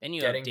 Then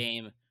you have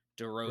Dame,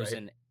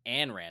 DeRozan,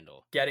 and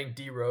Randall. Getting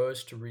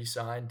D-Rose to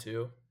re-sign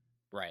too.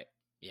 Right.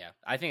 Yeah.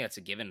 I think that's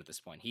a given at this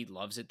point. He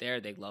loves it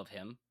there. They love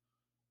him.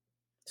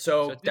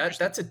 So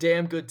that's a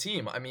damn good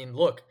team. I mean,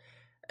 look,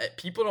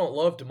 people don't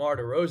love DeMar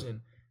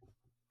DeRozan.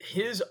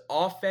 His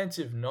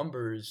offensive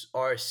numbers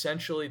are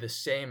essentially the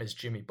same as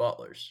Jimmy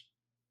Butler's.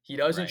 He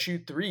doesn't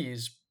shoot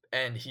threes,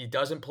 and he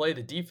doesn't play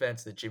the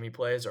defense that Jimmy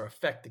plays or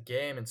affect the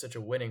game in such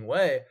a winning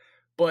way.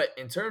 But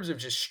in terms of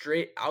just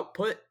straight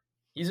output,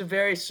 he's a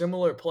very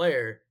similar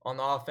player on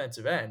the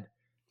offensive end.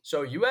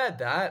 So you add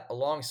that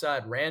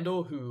alongside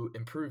Randall, who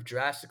improved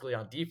drastically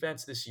on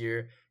defense this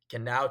year,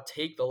 can now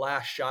take the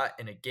last shot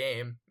in a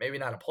game, maybe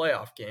not a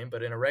playoff game,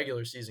 but in a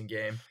regular season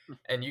game,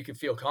 and you can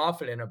feel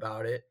confident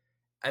about it.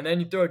 And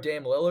then you throw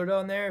Dame Lillard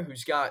on there,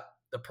 who's got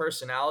the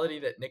personality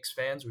that Knicks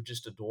fans would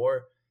just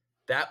adore.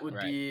 That would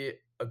be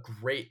a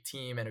great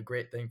team and a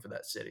great thing for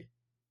that city.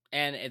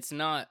 And it's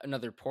not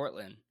another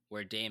Portland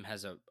where Dame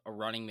has a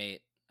running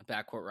mate, a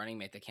backcourt running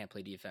mate that can't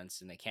play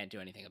defense and they can't do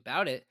anything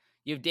about it.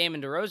 You have Dame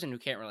and DeRozan who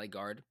can't really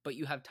guard, but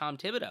you have Tom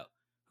Thibodeau,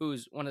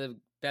 who's one of the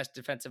best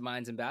defensive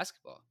minds in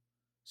basketball.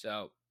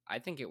 So I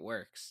think it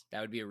works.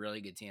 That would be a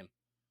really good team.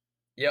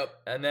 Yep.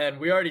 And then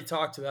we already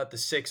talked about the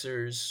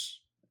Sixers'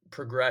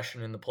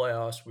 progression in the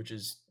playoffs, which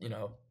is,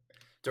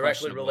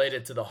 directly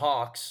related to the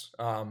Hawks.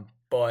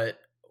 But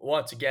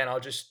once again, I'll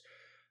just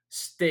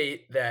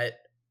state that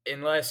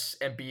unless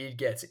Embiid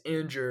gets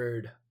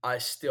injured, I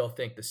still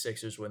think the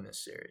Sixers win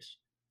this series.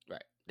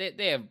 Right.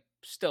 They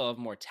still have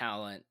more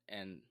talent,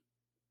 and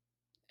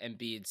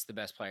Embiid's the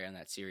best player in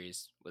that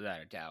series,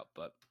 without a doubt.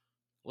 But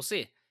we'll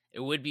see. It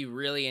would be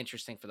really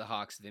interesting for the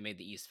Hawks if they made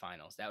the East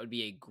Finals. That would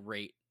be a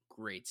great,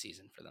 great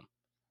season for them.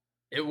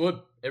 It would.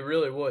 It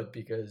really would,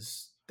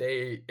 because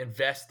they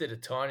invested a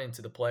ton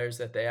into the players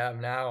that they have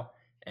now,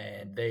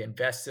 and they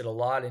invested a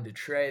lot into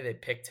Trey. They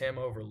picked him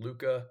over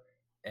Luka.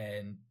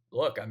 And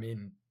look, I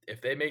mean,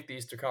 if they make the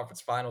Eastern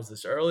Conference Finals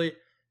this early,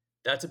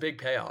 that's a big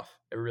payoff.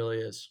 It really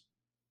is.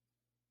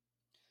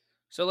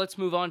 So let's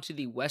move on to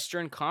the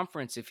Western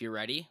Conference, if you're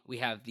ready. We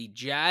have the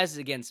Jazz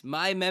against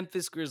my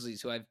Memphis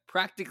Grizzlies, who I've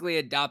practically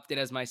adopted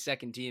as my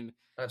second team.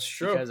 That's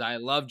true. Because I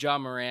love Ja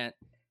Morant,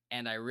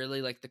 and I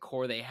really like the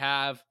core they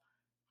have.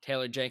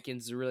 Taylor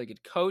Jenkins is a really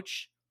good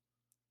coach.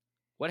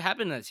 What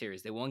happened in that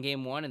series? They won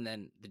game 1, and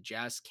then the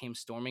Jazz came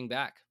storming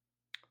back.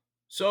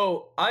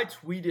 So I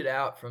tweeted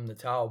out from the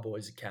Towel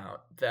Boys account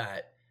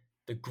that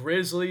the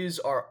Grizzlies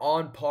are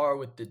on par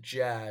with the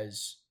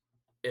Jazz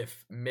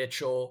if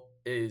Mitchell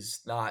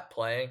is not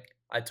playing.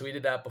 I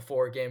tweeted that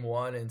before game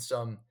 1, and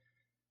some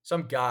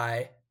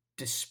guy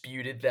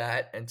disputed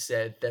that and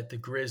said that the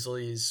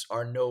Grizzlies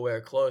are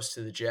nowhere close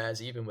to the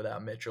Jazz even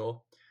without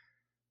Mitchell.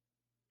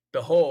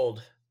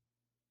 Behold,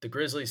 the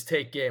Grizzlies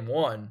take game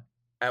 1,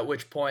 at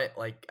which point,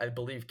 I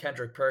believe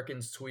Kendrick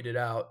Perkins tweeted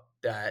out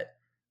that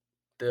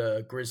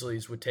the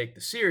Grizzlies would take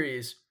the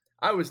series.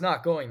 I was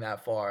not going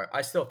that far.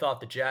 I still thought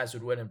the Jazz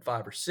would win in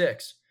 5 or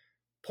 6.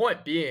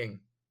 Point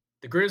being,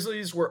 the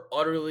Grizzlies were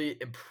utterly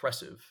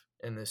impressive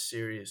in this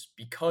series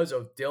because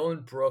of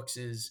Dylan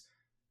Brooks's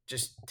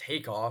just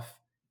takeoff,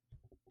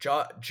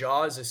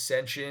 Ja's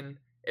ascension.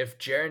 If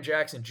Jaren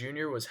Jackson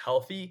Jr. was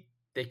healthy,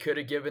 they could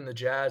have given the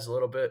Jazz a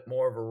little bit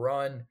more of a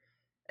run.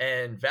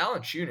 And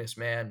Valanciunas,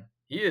 man,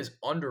 he is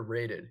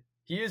underrated.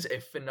 He is a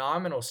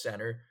phenomenal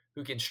center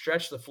who can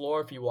stretch the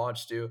floor if he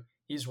wants to.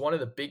 He's one of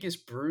the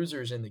biggest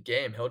bruisers in the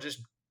game. He'll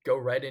just go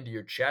right into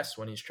your chest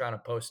when he's trying to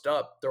post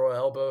up, throw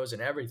elbows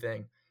and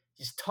everything.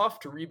 He's tough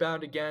to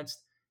rebound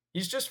against.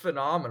 He's just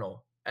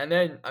phenomenal. And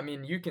then, I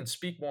mean, you can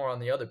speak more on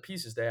the other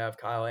pieces they have,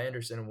 Kyle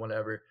Anderson and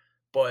whatever.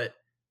 But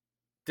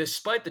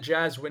despite the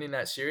Jazz winning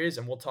that series,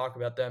 and we'll talk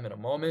about them in a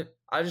moment,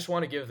 I just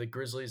want to give the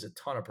Grizzlies a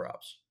ton of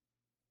props.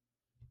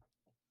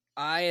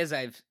 As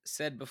I've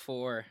said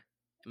before,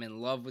 I'm in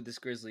love with this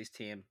Grizzlies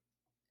team,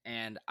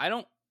 and I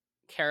don't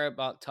care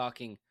about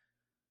talking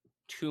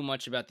too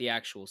much about the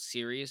actual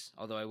series,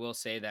 although I will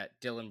say that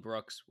Dylan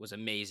Brooks was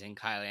amazing.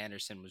 Kyle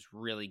Anderson was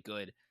really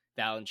good.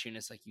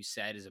 Valanciunas, like you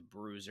said, is a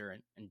bruiser,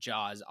 and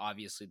Ja is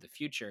obviously the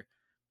future.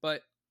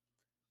 But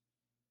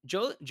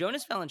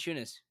Jonas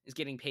Valanciunas is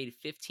getting paid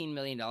 $15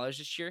 million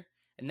this year,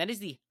 and that is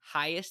the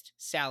highest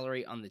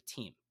salary on the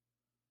team.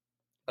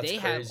 That's They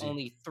crazy. have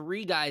only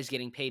 3 guys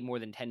getting paid more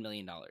than $10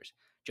 million.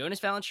 Jonas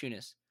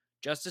Valanciunas,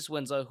 Justice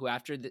Winslow, who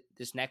after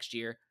this next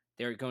year,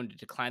 they're going to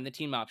decline the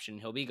team option.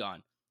 He'll be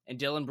gone. And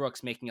Dylan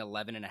Brooks making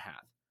 11.5.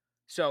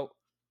 So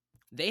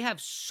they have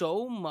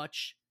so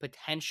much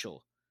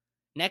potential.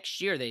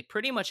 Next year, they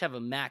pretty much have a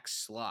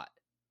max slot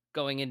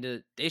going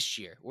into this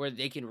year where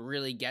they can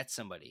really get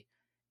somebody.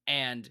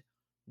 And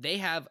they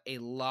have a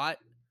lot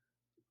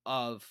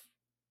of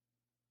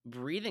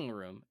breathing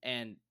room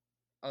and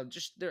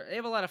they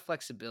have a lot of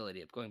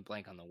flexibility. I'm going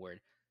blank on the word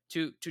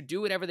to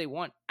do whatever they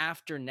want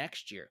after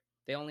next year.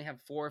 They only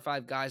have 4 or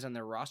 5 guys on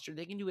their roster.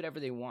 They can do whatever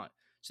they want.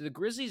 So the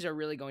Grizzlies are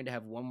really going to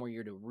have one more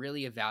year to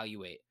really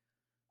evaluate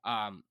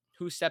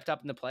who stepped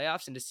up in the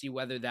playoffs and to see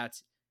whether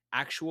that's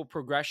actual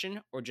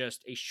progression or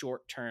just a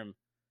short-term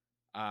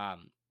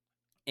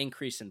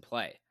increase in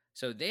play.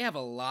 So they have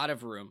a lot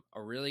of room,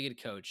 a really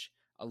good coach,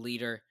 a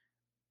leader.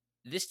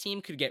 This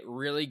team could get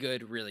really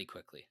good really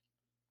quickly.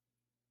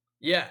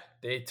 Yeah,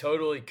 they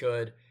totally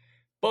could.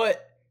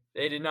 But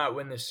they did not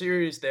win the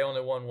series. They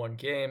only won 1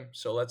 game.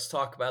 So let's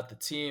talk about the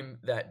team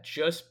that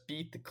just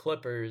beat the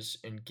Clippers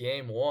in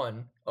game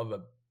 1 of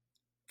a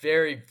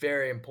very,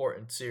 very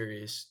important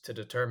series to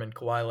determine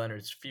Kawhi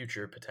Leonard's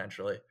future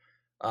potentially.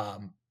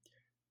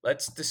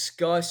 Let's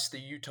discuss the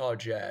Utah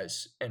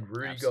Jazz and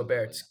Rudy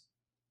Gobert's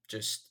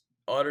just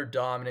utter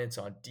dominance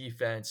on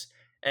defense.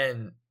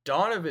 And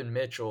Donovan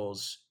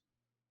Mitchell's,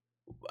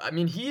 I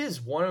mean, he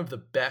is one of the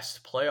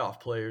best playoff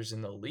players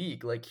in the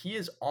league. Like, he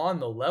is on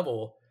the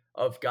level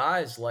of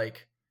guys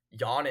like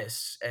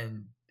Giannis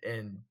and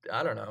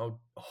I don't know,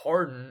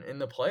 Harden in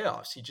the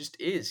playoffs. He just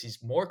is.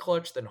 He's more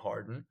clutch than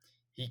Harden.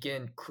 He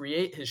can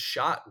create his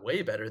shot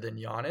way better than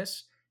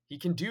Giannis. He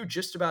can do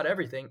just about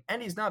everything,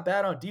 and he's not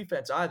bad on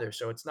defense either.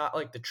 So it's not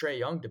like the Trae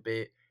Young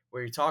debate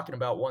where you're talking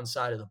about one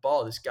side of the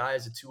ball. This guy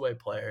is a two-way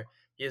player.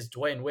 He has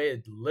Dwayne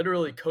Wade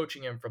literally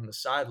coaching him from the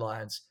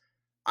sidelines.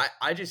 I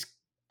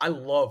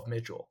love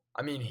Mitchell.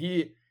 I mean,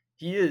 he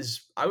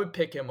is. I would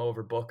pick him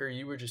over Booker.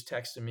 You were just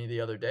texting me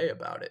the other day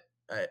about it.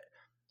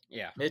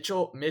 Yeah,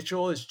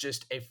 Mitchell is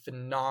just a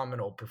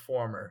phenomenal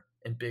performer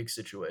in big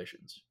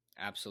situations.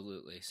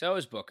 Absolutely. So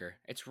is Booker.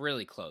 It's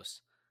really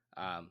close,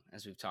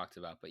 as we've talked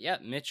about. But yeah,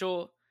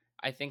 Mitchell,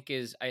 I think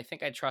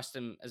I trust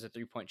him as a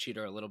 3-point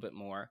shooter a little bit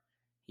more.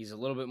 He's a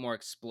little bit more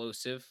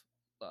explosive,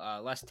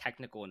 less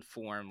technical in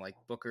form. Like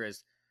Booker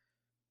is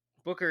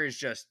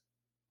just,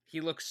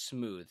 he looks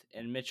smooth,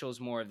 and Mitchell's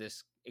more of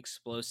this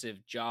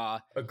explosive jaw,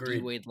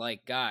 D-Wade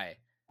like guy.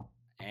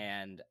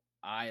 And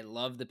I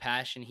love the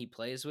passion he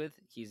plays with.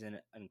 He's an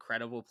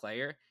incredible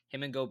player.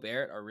 Him and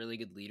Gobert are really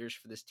good leaders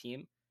for this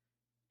team.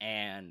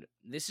 And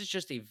this is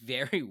just a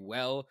very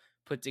well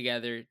put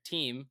together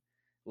team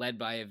led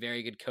by a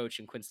very good coach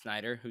in Quinn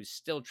Snyder, who's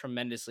still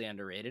tremendously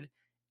underrated.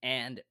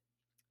 And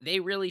they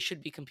really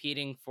should be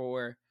competing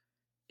for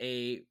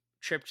a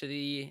trip to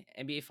the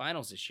NBA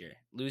Finals this year.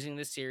 Losing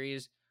this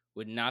series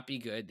would not be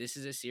good. This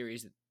is a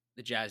series that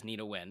the Jazz need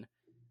to win,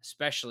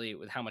 especially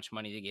with how much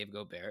money they gave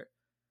Gobert.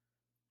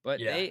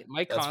 But yeah,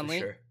 Mike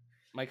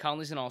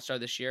Conley's an all-star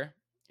this year,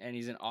 and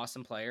he's an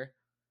awesome player.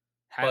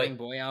 Having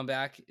Bojan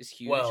back is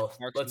huge. Well,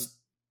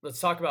 let's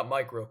talk about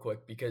Mike real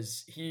quick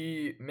because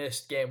he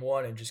missed game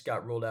 1 and just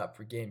got ruled out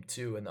for game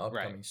 2 in the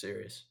upcoming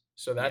series.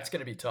 So that's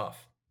going to be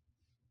tough.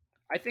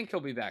 I think he'll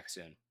be back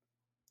soon.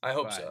 I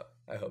hope so.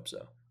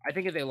 I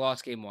think if they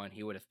lost game 1,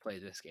 he would have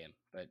played this game.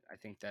 But I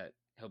think that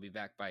he'll be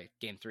back by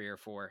game 3 or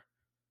 4.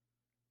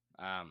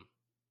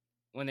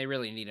 When they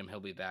really need him, he'll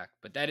be back.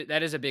 But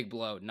that is a big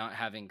blow, not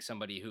having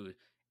somebody who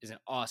is an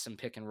awesome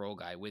pick and roll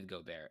guy with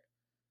Gobert.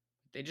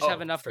 They just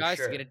have enough guys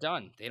to get it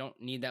done. They don't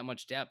need that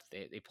much depth.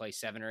 They play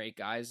 7 or 8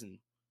 guys and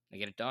they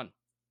get it done.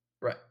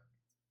 Right.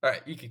 All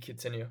right, you can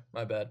continue.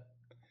 My bad.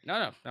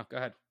 No, go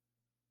ahead.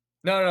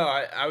 No,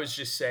 I was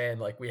just saying,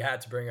 like, we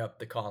had to bring up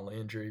the Conley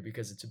injury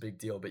because it's a big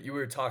deal. But you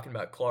were talking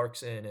about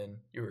Clarkson and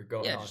you were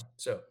going on.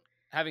 So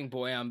having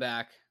Bojan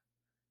back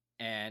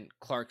and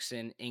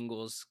Clarkson,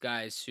 Ingles,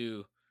 guys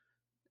who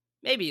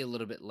maybe a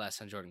little bit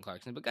less on Jordan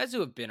Clarkson, but guys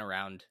who have been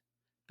around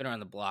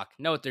the block,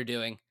 know what they're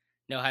doing,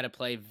 know how to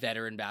play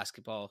veteran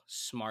basketball,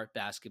 smart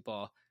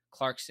basketball.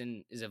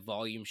 Clarkson is a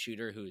volume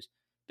shooter who's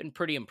been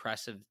pretty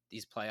impressive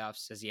these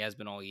playoffs, as he has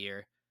been all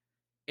year.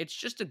 It's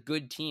just a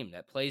good team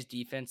that plays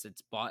defense,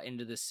 that's bought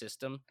into the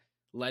system,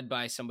 led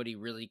by somebody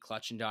really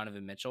clutch in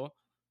Donovan Mitchell.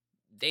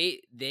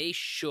 They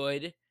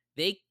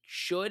they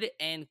should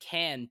and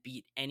can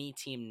beat any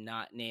team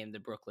not named the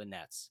Brooklyn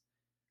Nets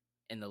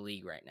in the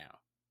league right now.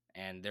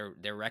 And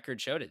their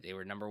record showed it. They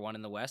were number 1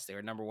 in the West. They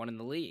were number 1 in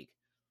the league.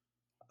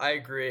 I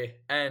agree.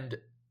 And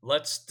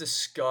let's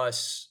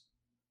discuss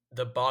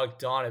the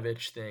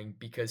Bogdanovich thing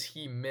because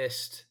he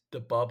missed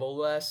the bubble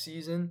last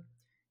season.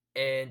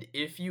 And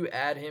if you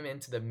add him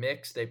into the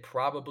mix, they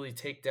probably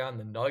take down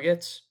the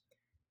Nuggets.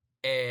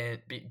 And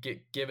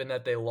given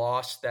that they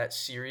lost that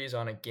series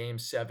on a Game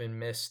 7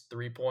 missed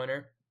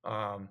three-pointer,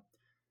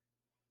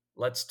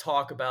 let's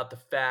talk about the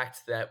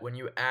fact that when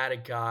you add a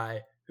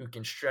guy who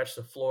can stretch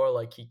the floor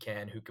like he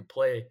can, who can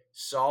play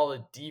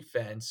solid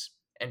defense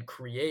and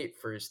create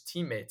for his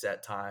teammates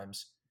at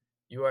times,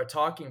 you are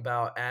talking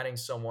about adding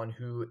someone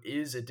who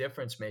is a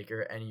difference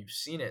maker, and you've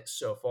seen it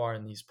so far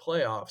in these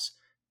playoffs.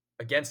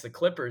 Against the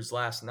Clippers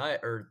last night,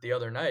 or the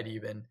other night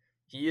even,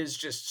 he is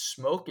just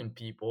smoking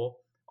people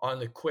on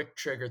the quick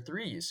trigger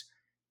threes.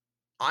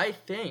 I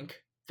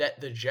think that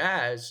the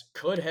Jazz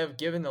could have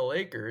given the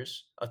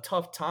Lakers a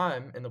tough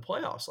time in the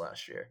playoffs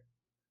last year.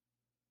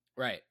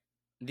 Right.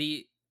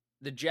 The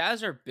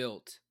Jazz are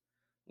built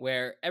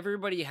where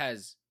everybody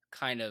has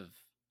kind of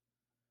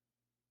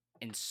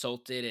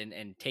insulted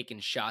and taken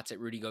shots at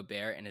Rudy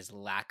Gobert and his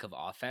lack of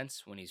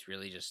offense when he's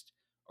really just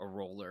a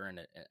roller and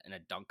a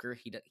dunker.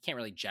 He can't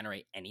really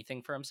generate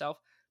anything for himself.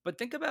 But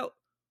think about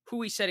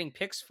who he's setting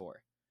picks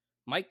for.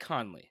 Mike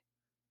Conley,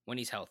 when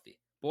he's healthy.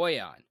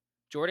 Boyan,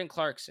 Jordan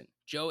Clarkson,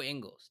 Joe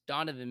Ingles,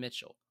 Donovan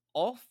Mitchell.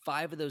 All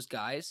 5 of those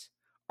guys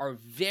are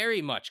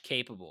very much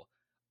capable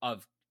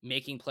of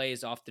making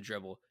plays off the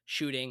dribble,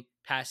 shooting,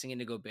 passing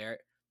into Gobert.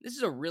 This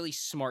is a really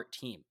smart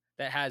team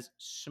that has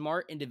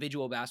smart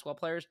individual basketball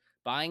players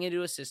buying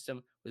into a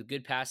system with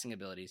good passing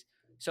abilities.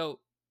 So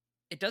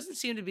it doesn't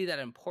seem to be that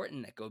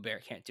important that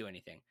Gobert can't do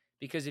anything,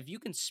 because if you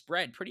can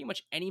spread, pretty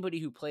much anybody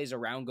who plays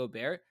around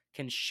Gobert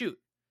can shoot.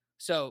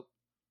 So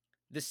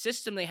the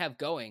system they have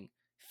going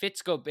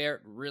fits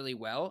Gobert really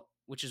well,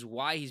 which is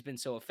why he's been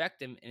so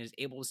effective and is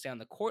able to stay on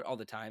the court all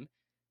the time.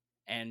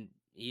 And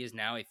he is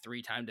now a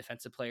 3-time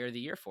Defensive Player of the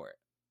Year for it.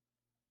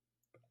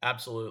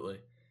 Absolutely.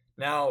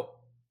 Now,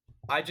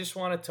 I just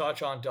want to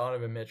touch on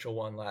Donovan Mitchell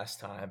one last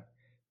time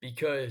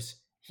because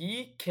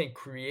he can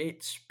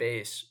create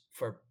space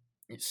for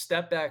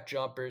step back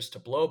jumpers to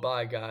blow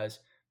by guys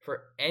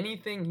for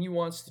anything he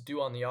wants to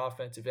do on the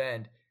offensive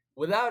end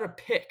without a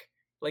pick.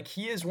 Like,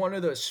 he is one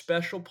of those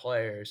special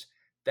players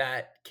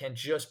that can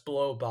just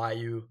blow by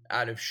you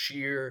out of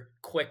sheer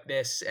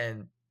quickness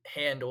and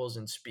handles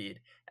and speed.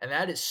 And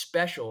that is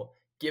special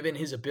given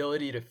his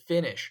ability to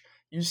finish.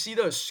 You see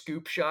those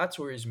scoop shots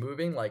where he's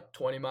moving like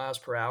 20 miles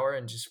per hour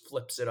and just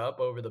flips it up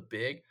over the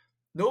big.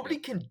 Nobody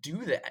can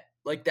do that.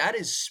 Like, that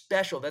is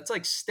special. That's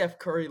like Steph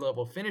Curry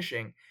level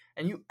finishing.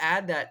 And you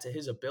add that to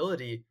his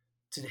ability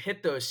to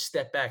hit those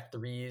step back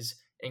threes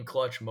in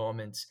clutch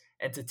moments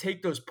and to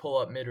take those pull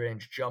up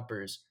mid-range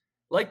jumpers.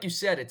 Like you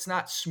said, it's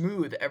not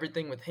smooth.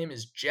 Everything with him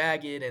is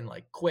jagged and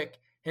like quick.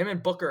 Him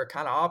and Booker are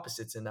kind of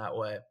opposites in that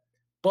way.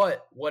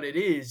 But what it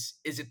is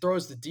it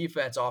throws the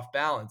defense off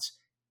balance,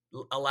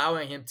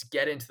 allowing him to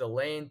get into the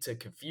lane to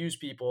confuse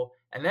people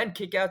and then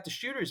kick out the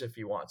shooters if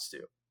he wants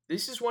to.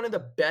 This is one of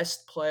the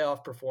best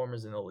playoff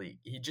performers in the league.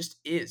 He just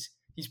is.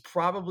 He's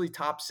probably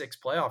top 6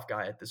 playoff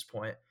guy at this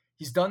point.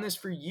 He's done this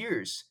for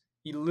years.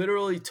 He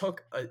literally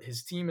took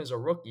his team as a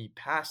rookie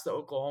past the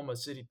Oklahoma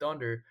City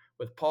Thunder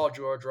with Paul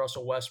George,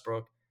 Russell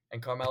Westbrook,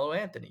 and Carmelo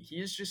Anthony.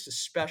 He is just a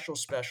special,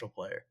 special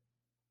player.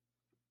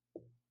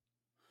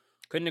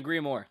 Couldn't agree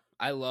more.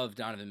 I love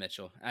Donovan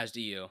Mitchell, as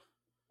do you.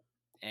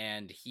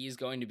 And he's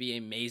going to be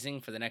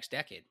amazing for the next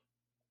decade.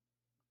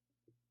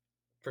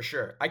 For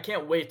sure. I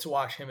can't wait to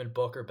watch him and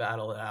Booker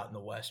battle it out in the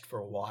West for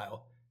a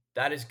while.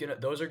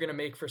 Those are gonna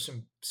make for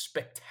some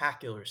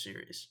spectacular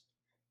series.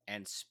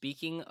 And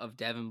speaking of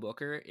Devin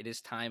Booker, it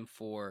is time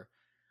for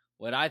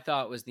what I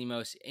thought was the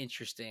most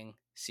interesting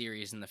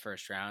series in the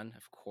first round.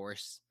 Of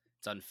course,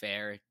 it's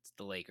unfair. It's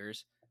the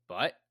Lakers.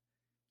 But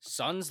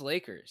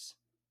Suns-Lakers.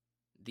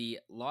 The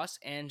Los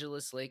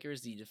Angeles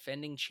Lakers, the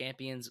defending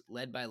champions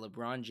led by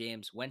LeBron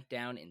James, went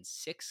down in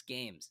 6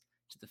 games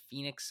to the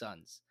Phoenix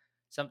Suns.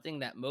 Something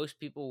that most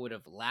people would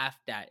have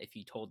laughed at if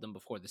you told them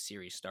before the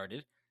series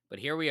started. But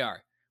here we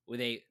are with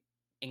a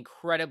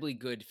incredibly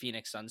good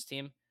Phoenix Suns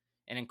team,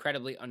 an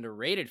incredibly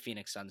underrated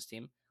Phoenix Suns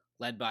team,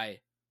 led by,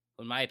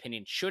 in my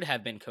opinion, should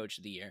have been Coach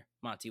of the Year,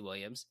 Monty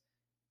Williams,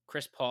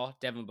 Chris Paul,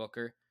 Devin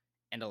Booker,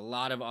 and a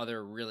lot of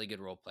other really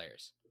good role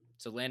players.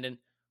 So, Landon,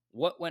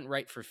 what went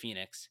right for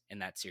Phoenix in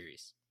that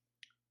series?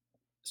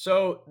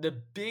 So, the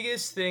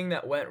biggest thing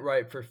that went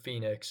right for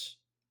Phoenix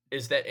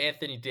is that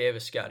Anthony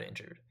Davis got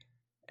injured.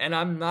 And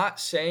I'm not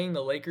saying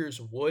the Lakers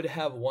would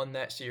have won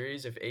that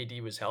series if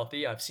AD was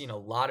healthy. I've seen a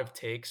lot of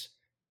takes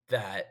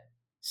that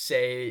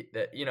say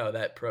that,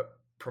 that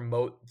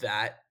promote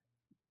that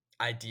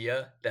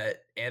idea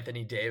that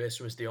Anthony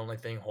Davis was the only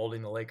thing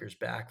holding the Lakers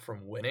back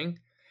from winning.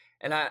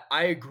 And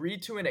I agree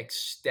to an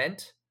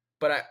extent,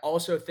 but I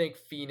also think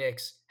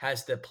Phoenix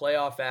has the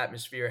playoff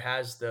atmosphere,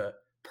 has the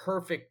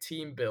perfect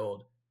team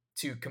build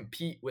to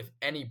compete with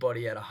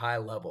anybody at a high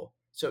level.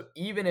 So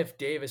even if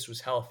Davis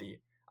was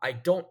healthy, I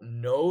don't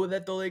know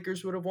that the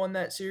Lakers would have won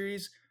that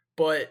series,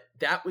 but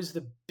that was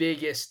the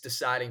biggest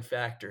deciding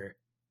factor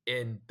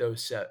in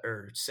those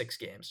 6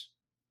 games.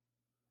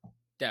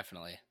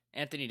 Definitely.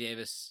 Anthony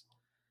Davis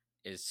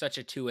is such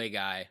a two-way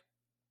guy.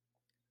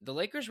 The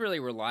Lakers really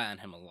rely on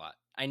him a lot.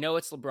 I know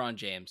it's LeBron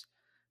James,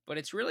 but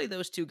it's really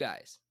those two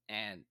guys.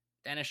 And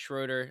Dennis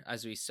Schroeder,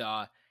 as we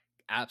saw,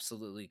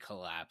 absolutely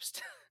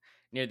collapsed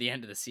near the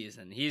end of the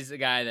season. He's the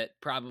guy that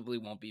probably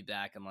won't be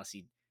back unless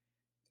he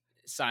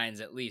signs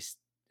at least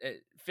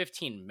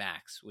 15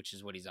 max, which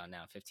is what he's on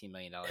now, $15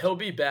 million. He'll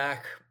be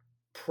back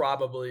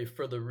probably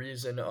for the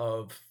reason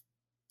of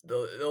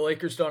the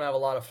Lakers don't have a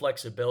lot of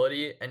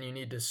flexibility, and you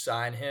need to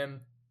sign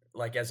him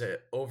like as a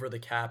over the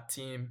cap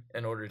team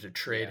in order to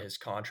trade his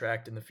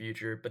contract in the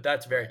future. But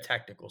that's very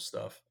technical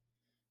stuff.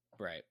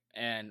 Right.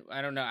 And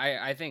I don't know.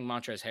 I think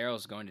Montrezl Harrell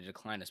is going to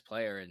decline as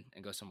player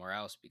and go somewhere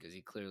else because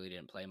he clearly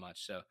didn't play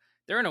much. So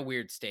they're in a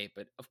weird state,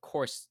 but of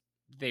course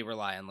they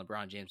rely on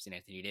LeBron James and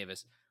Anthony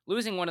Davis.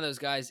 Losing one of those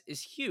guys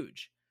is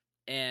huge.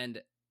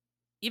 And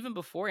even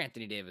before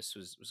Anthony Davis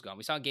was gone,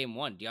 we saw game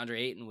 1, DeAndre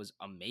Ayton was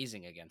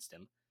amazing against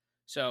him.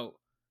 So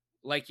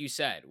like you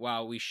said,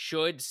 while we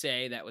should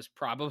say that was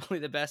probably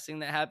the best thing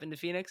that happened to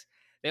Phoenix,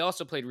 they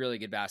also played really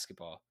good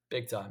basketball.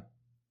 Big time.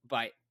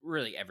 By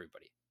really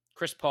everybody.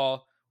 Chris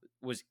Paul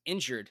was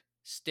injured,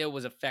 still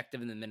was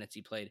effective in the minutes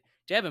he played.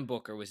 Devin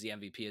Booker was the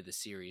MVP of the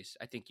series.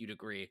 I think you'd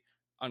agree,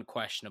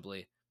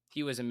 unquestionably.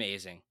 He was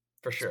amazing.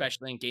 For sure.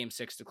 Especially in game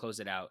 6 to close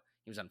it out.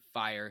 He was on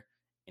fire,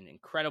 an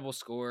incredible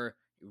scorer,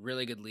 a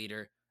really good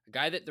leader, a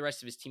guy that the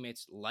rest of his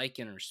teammates like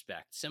and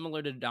respect.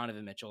 Similar to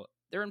Donovan Mitchell,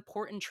 they're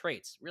important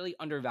traits, really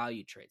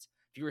undervalued traits.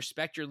 If you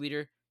respect your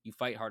leader, you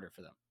fight harder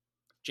for them.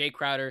 Jay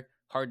Crowder,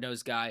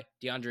 hard-nosed guy.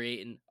 DeAndre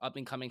Ayton,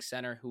 up-and-coming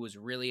center who was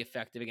really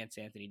effective against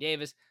Anthony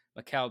Davis.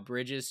 Mikal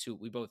Bridges, who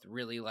we both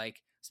really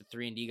like, is a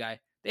 3-and-D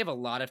guy. They have a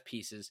lot of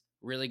pieces,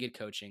 really good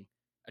coaching,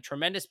 a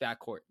tremendous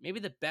backcourt,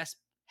 maybe the best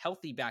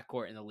healthy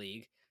backcourt in the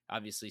league.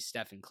 Obviously,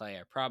 Steph and Clay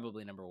are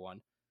probably number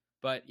 1.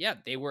 But yeah,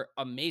 they were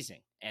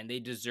amazing, and they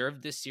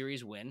deserved this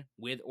series win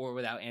with or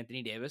without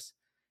Anthony Davis.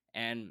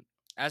 And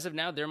as of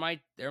now, they're my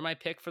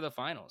pick for the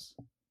finals.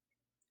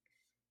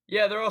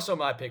 Yeah, they're also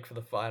my pick for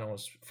the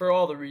finals for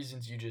all the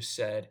reasons you just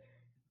said.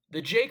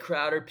 The Jay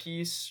Crowder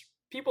piece,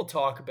 people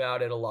talk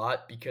about it a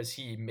lot because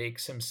he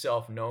makes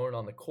himself known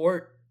on the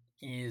court.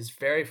 He is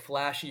very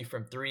flashy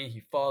from 3.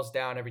 He falls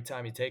down every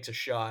time he takes a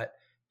shot.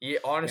 He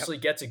honestly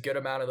gets a good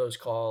amount of those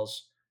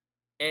calls.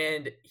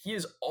 And he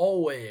is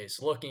always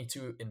looking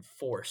to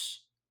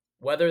enforce,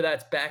 whether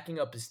that's backing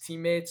up his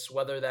teammates,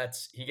 whether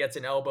that's he gets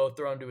an elbow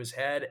thrown to his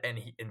head and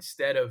he,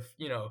 instead of,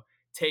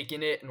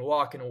 taking it and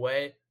walking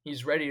away,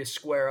 he's ready to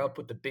square up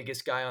with the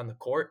biggest guy on the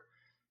court.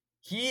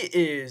 He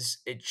is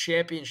a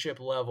championship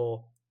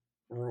level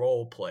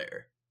role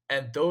player,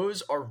 and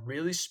those are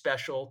really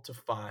special to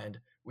find.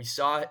 We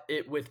saw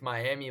it with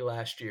Miami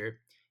last year.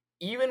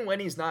 Even when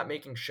he's not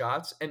making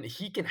shots, and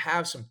he can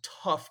have some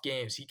tough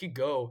games. He could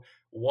go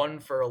 1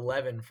 for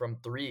 11 from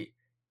 3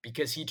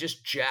 because he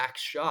just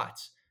jacks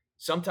shots.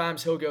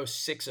 Sometimes he'll go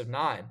 6 of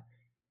 9.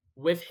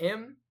 With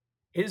him,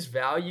 his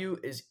value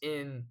is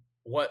in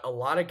what a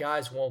lot of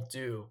guys won't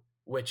do,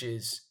 which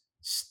is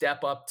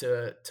step up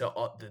to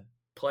the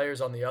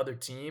players on the other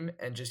team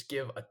and just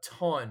give a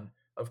ton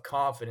of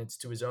confidence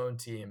to his own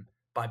team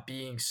by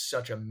being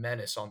such a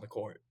menace on the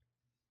court.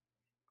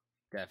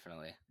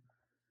 Definitely.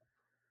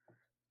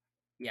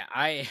 Yeah,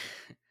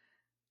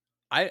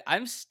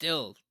 I'm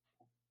still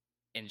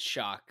in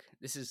shock.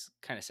 This is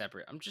kind of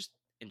separate. I'm just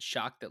in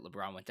shock that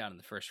LeBron went down in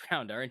the first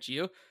round, aren't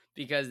you?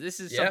 Because this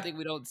is something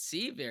we don't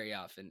see very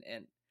often.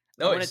 And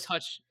I want to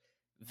touch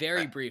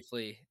very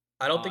briefly.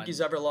 I don't think he's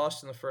ever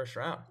lost in the first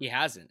round. He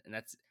hasn't.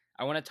 And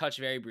I want to touch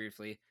very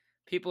briefly.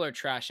 People are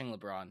trashing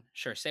LeBron.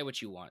 Sure, say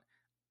what you want.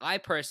 I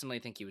personally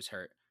think he was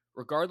hurt,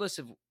 regardless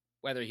of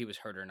whether he was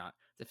hurt or not.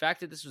 The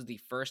fact that this was the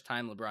first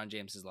time LeBron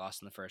James has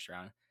lost in the first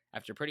round,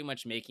 after pretty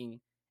much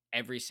making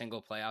every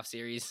single playoff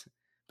series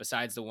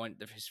besides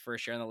his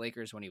first year on the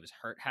Lakers when he was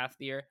hurt half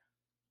the year,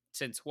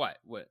 since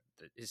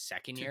his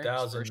second year,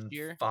 his first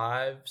year,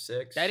 5,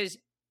 6. That is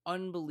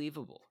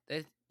unbelievable.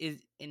 That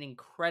is an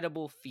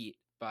incredible feat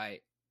by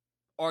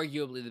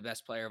arguably the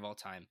best player of all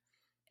time.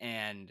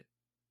 And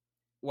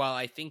while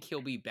I think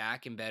he'll be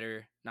back and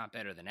better, not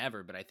better than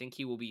ever, but I think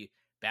he will be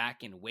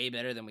back and way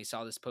better than we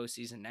saw this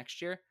postseason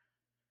next year,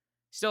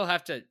 still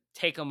have to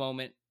take a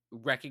moment,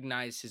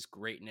 recognize his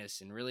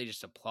greatness, and really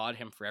just applaud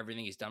him for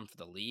everything he's done for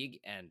the league.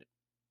 And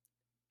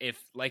if,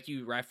 like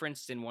you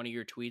referenced in one of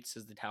your tweets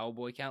as the towel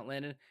boy count,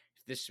 Landon,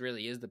 if this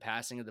really is the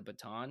passing of the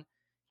baton,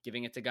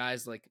 giving it to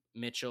guys like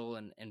Mitchell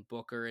and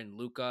Booker and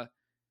Luka,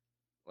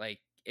 like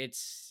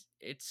it's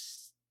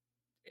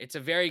a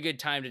very good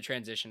time to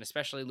transition,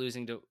 especially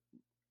losing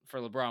for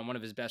LeBron, one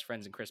of his best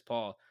friends in Chris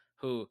Paul,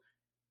 who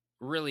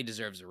really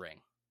deserves a ring.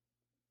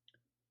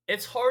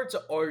 It's hard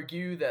to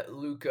argue that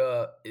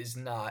Luka is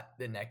not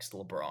the next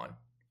LeBron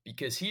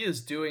because he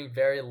is doing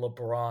very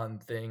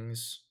LeBron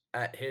things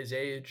at his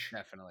age.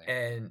 Definitely.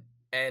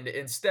 And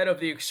instead of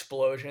the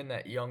explosion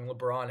that young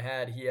LeBron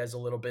had, he has a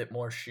little bit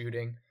more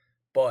shooting.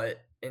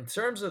 But in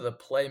terms of the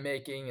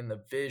playmaking and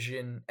the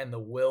vision and the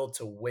will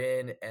to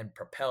win and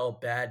propel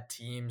bad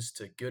teams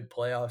to good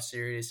playoff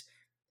series,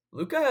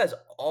 Luka has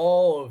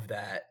all of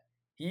that.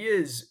 He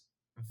is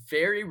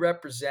very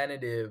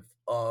representative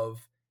of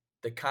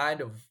the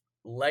kind of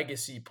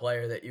legacy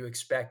player that you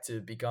expect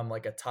to become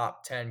like a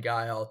top 10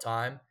 guy all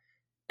time.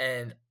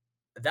 And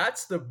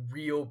that's the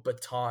real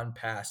baton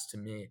pass to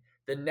me.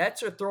 The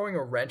Nets are throwing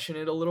a wrench in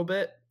it a little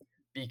bit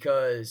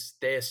because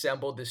they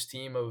assembled this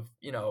team of,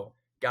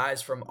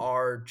 guys from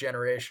our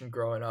generation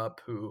growing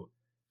up who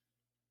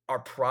are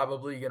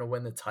probably going to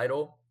win the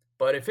title.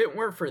 But if it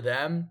weren't for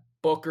them,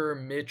 Booker,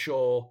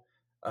 Mitchell,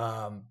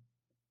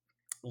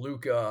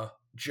 Luka,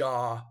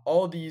 Ja,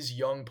 all these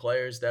young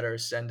players that are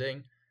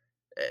ascending,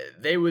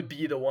 they would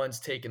be the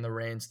ones taking the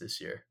reins this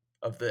year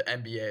of the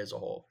NBA as a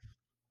whole.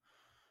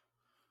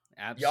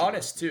 Absolutely.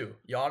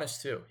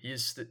 Giannis too.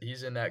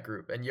 He's in that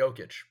group, and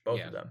Jokic,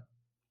 both of them.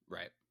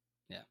 Right.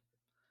 Yeah.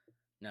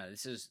 No,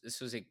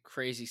 this was a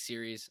crazy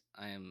series.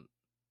 I am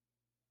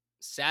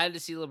sad to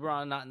see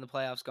LeBron not in the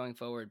playoffs going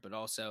forward, but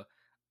also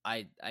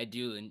I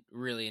do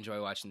really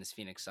enjoy watching this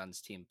Phoenix Suns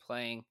team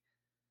playing.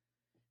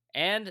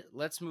 And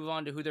let's move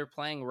on to who they're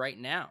playing right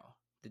now,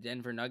 the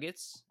Denver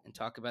Nuggets, and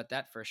talk about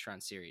that first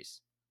round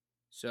series.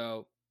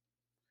 So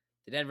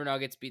the Denver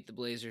Nuggets beat the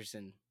Blazers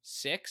in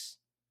 6.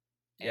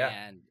 Yeah.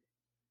 And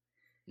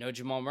no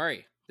Jamal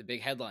Murray, the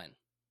big headline.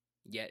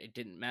 Yet it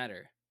didn't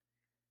matter.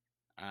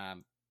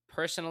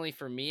 Personally,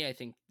 for me, I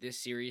think this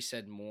series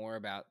said more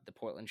about the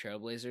Portland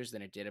Trailblazers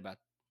than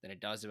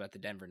it does about the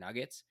Denver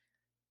Nuggets,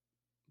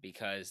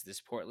 because this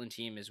Portland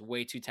team is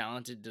way too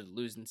talented to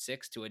lose in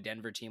 6 to a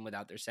Denver team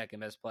without their second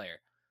best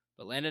player.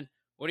 But Landon,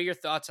 what are your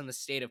thoughts on the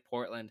state of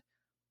Portland?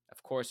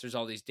 Of course, there's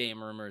all these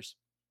Dame rumors.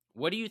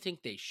 What do you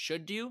think they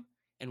should do,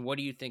 and what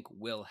do you think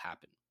will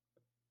happen?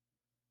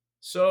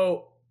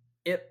 So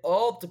it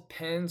all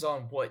depends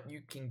on what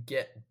you can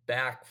get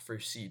back for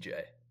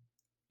CJ.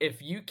 If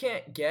you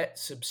can't get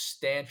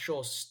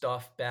substantial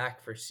stuff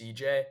back for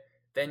CJ,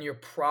 then you're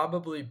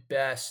probably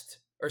best,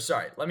 or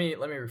sorry, let me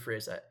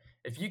rephrase that.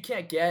 If you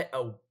can't get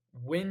a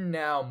win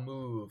now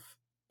move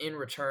in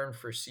return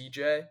for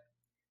CJ,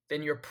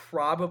 then you're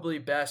probably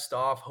best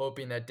off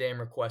hoping that Dame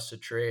requests a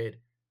trade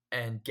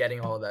and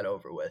getting all of that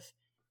over with.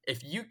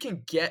 If you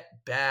can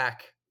get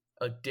back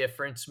a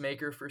difference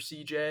maker for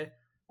CJ,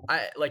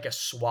 like a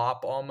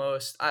swap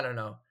almost, I don't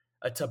know,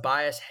 a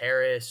Tobias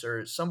Harris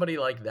or somebody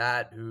like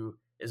that who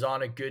is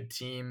on a good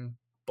team,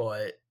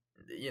 but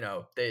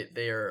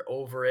they are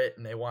over it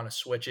and they want to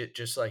switch it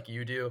just like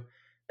you do.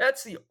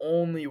 That's the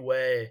only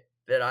way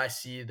that I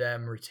see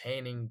them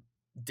retaining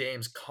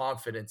Dame's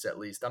confidence, at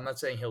least. I'm not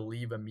saying he'll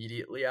leave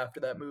immediately after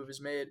that move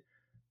is made,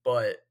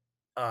 but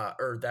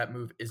or that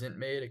move isn't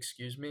made,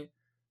 excuse me.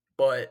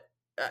 But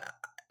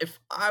if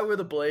I were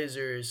the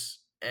Blazers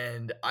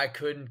and I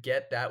couldn't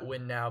get that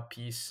win now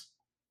piece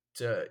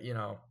to,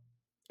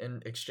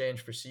 in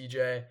exchange for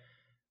CJ,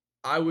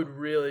 I would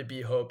really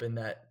be hoping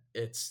that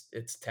it's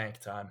tank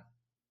time.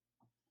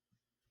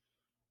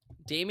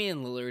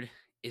 Damian Lillard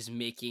is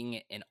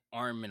making an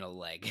arm and a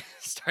leg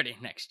starting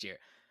next year.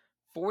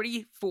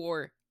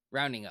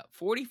 Rounding up,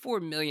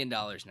 $44 million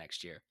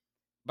next year.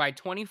 By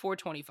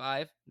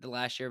 24-25, the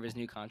last year of his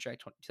new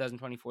contract,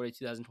 2024 to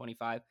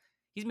 2025,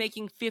 he's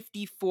making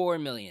 $54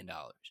 million.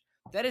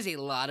 That is a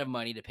lot of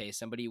money to pay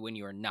somebody when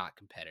you are not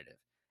competitive.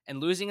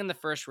 And losing in the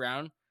first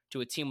round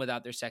to a team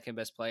without their second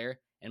best player,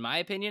 in my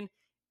opinion,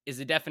 is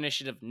the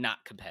definition of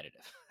not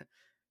competitive.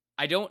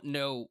 I don't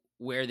know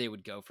where they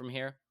would go from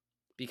here,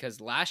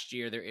 because last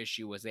year their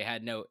issue was they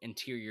had no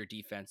interior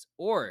defense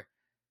or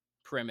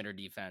perimeter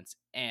defense,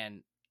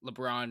 and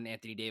LeBron and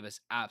Anthony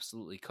Davis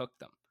absolutely cooked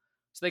them.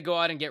 So they go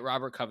out and get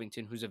Robert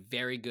Covington, who's a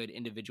very good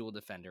individual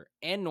defender,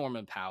 and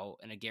Norman Powell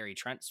and a Gary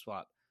Trent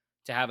swap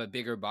to have a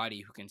bigger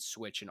body who can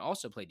switch and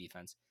also play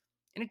defense.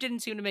 And it didn't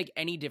seem to make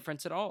any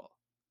difference at all.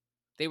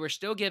 They were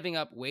still giving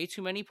up way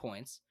too many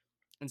points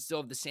and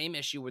still have the same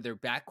issue where their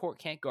backcourt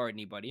can't guard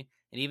anybody.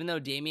 And even though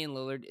Damian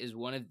Lillard is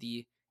one of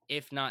the,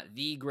 if not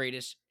the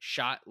greatest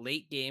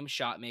late game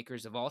shot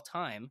makers of all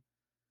time,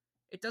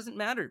 it doesn't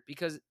matter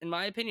because, in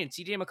my opinion,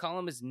 CJ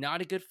McCollum is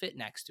not a good fit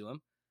next to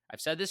him.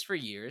 I've said this for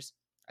years.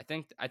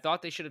 I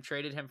thought they should have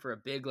traded him for a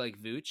big like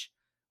Vooch,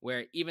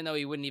 where even though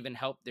he wouldn't even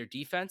help their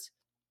defense,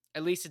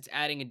 at least it's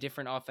adding a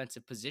different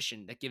offensive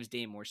position that gives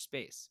Dame more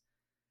space.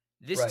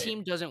 This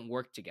team doesn't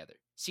work together.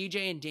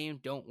 CJ and Dame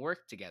don't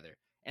work together.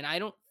 And I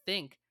don't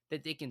think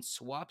that they can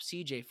swap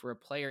CJ for a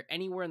player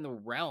anywhere in the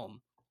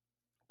realm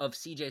of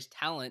CJ's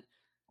talent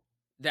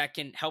that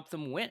can help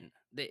them win.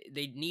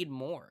 They need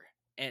more.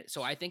 And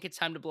so I think it's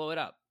time to blow it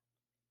up.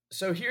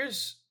 So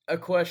here's a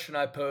question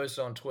I posed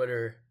on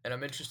Twitter, and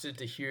I'm interested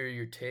to hear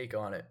your take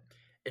on it.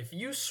 If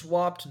you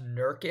swapped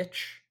Nurkic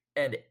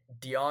and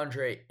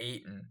DeAndre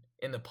Ayton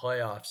in the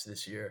playoffs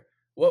this year,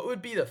 what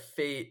would be the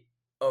fate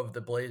of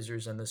the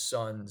Blazers and the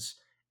Suns,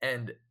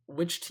 and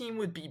which team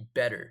would be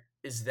better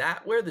is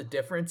that where the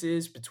difference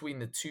is between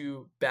the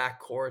two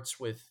backcourts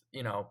with,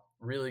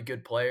 really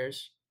good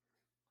players?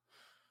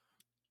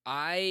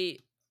 I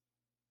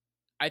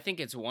think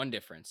it's one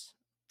difference.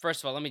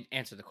 First of all, let me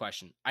answer the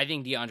question. I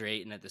think DeAndre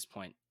Ayton at this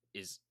point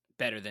is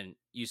better than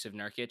Yusuf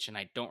Nurkic, and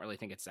I don't really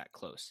think it's that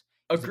close.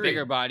 He's a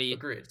bigger body.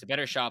 Agreed. He's a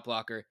better shot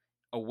blocker,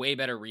 a way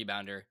better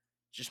rebounder,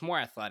 just more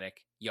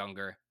athletic,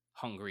 younger,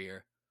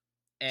 hungrier.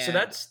 And so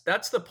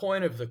that's the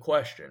point of the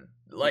question.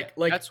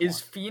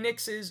 that's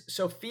Phoenix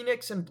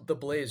and the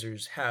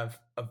Blazers have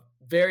a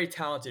very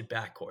talented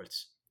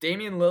backcourts.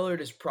 Damian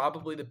Lillard is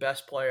probably the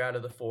best player out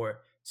of the four.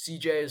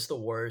 CJ is the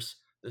worst.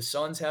 The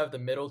Suns have the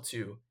middle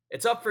two.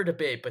 It's up for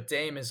debate, but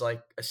Dame is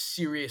like a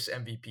serious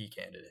MVP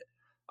candidate.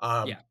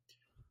 Yeah.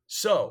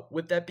 So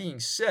with that being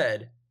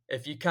said,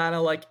 if you kind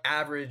of like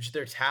average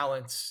their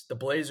talents, the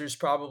Blazers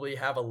probably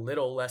have a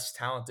little less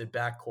talented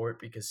backcourt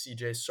because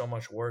CJ is so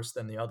much worse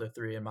than the other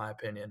three, in my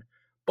opinion.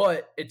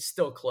 But it's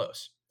still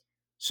close.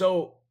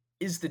 So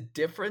is the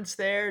difference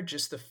there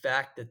just the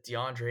fact that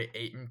DeAndre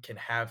Ayton can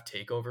have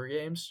takeover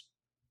games?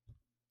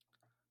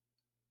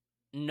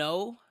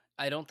 No,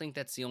 I don't think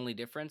that's the only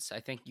difference.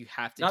 I think you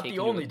have to Not take the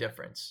only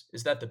difference.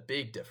 Is that the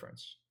big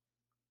difference?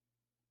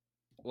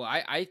 Well,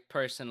 I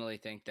personally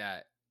think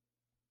that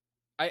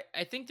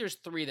I think there's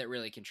three that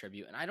really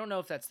contribute, and I don't know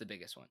if that's the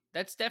biggest one.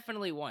 That's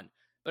definitely one.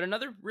 But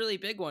another really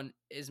big one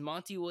is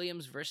Monty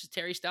Williams versus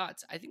Terry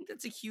Stotts. I think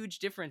that's a huge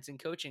difference in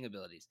coaching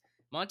abilities.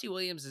 Monty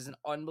Williams is an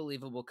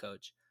unbelievable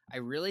coach. I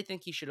really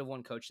think he should have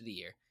won Coach of the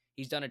Year.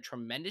 He's done a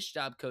tremendous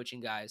job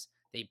coaching guys.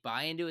 They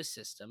buy into his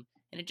system,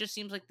 and it just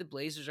seems like the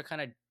Blazers are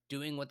kind of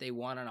doing what they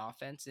want on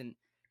offense. And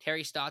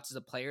Terry Stotts is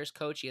a player's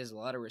coach. He has a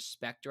lot of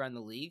respect around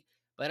the league,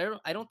 but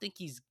I don't think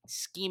he's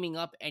scheming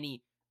up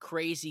any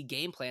crazy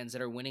game plans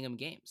that are winning him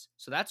games.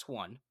 So that's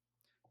one.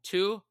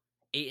 Two,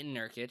 Ayton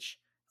Nurkic.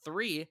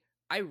 Three,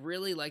 I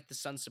really like the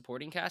Suns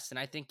supporting cast, and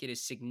I think it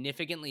is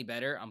significantly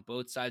better on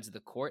both sides of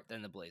the court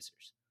than the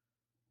Blazers.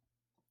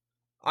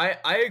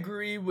 I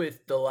agree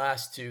with the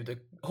last two. The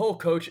whole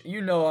coach,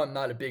 I'm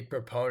not a big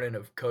proponent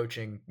of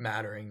coaching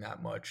mattering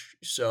that much.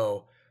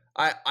 So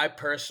I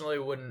personally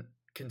wouldn't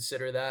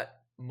consider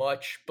that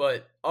much.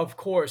 But of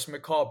course,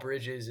 Mikal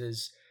Bridges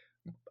is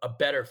a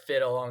better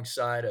fit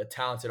alongside a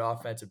talented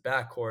offensive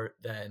backcourt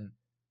than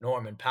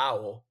Norman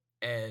Powell.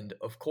 And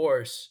of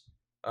course,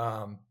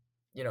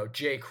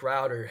 Jay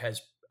Crowder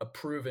has a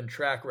proven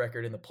track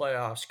record in the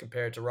playoffs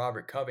compared to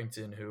Robert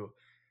Covington, who,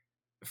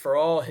 for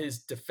all his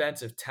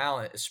defensive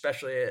talent,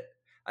 especially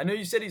I know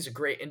you said he's a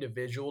great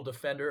individual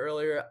defender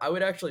earlier. I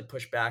would actually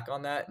push back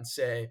on that and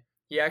say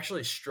he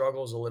actually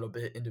struggles a little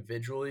bit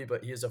individually,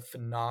 but he is a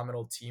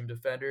phenomenal team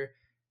defender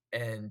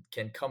and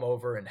can come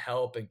over and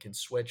help and can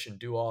switch and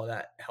do all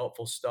that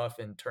helpful stuff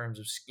in terms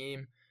of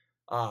scheme.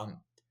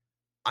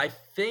 I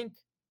think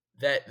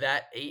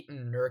that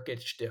Ayton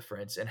Nurkic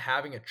difference and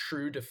having a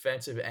true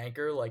defensive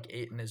anchor like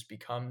Ayton has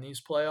become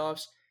these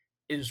playoffs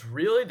is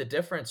really the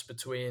difference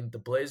between the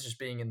Blazers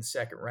being in the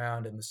second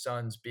round and the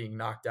Suns being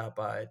knocked out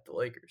by the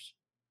Lakers.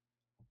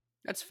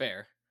 That's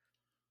fair.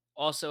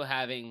 Also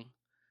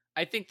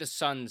I think the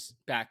Suns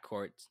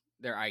backcourt,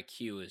 their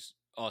IQ is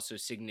also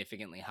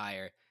significantly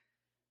higher.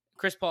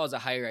 Chris Paul is a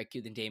higher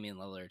IQ than Damian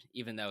Lillard,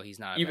 even though he's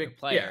not a better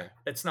player. Yeah,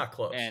 it's not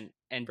close.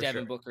 And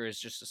Devin Booker is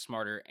just a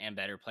smarter and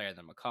better player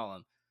than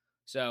McCollum.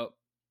 So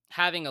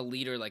having a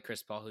leader like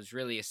Chris Paul, who's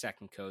really a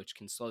second coach,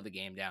 can slow the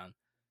game down,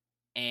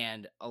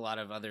 and a lot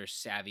of other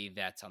savvy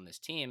vets on this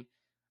team,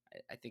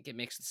 I think it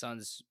makes the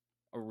Suns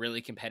a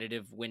really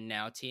competitive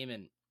win-now team,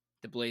 and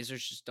the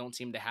Blazers just don't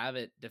seem to have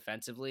it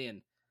defensively.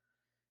 And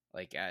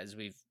like as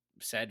we've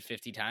said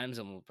 50 times,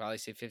 and we'll probably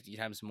say 50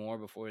 times more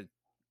before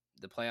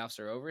the playoffs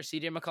are over,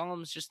 CJ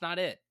McCollum's just not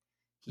it.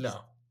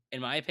 No.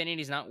 In my opinion,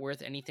 he's not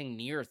worth anything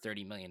near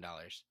 $30 million.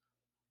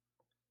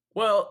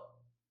 Well,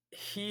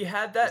 he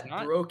had that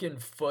broken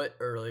foot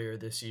earlier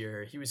this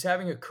year. He was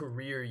having a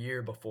career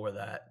year before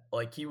that.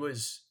 Like he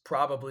was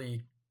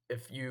probably,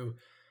 if you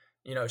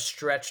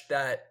stretched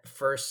that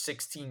first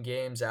 16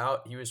 games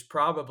out, he was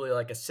probably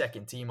like a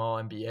second team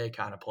All-NBA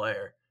kind of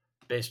player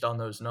based on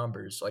those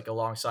numbers, like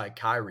alongside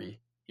Kyrie.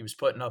 He was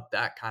putting up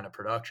that kind of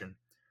production.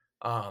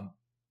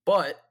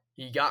 But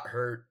he got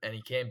hurt and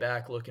he came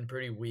back looking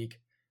pretty weak.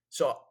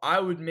 So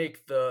I would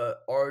make the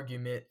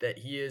argument that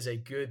he is a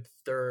good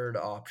third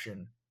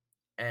option.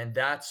 And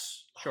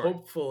that's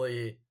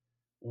hopefully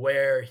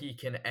where he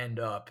can end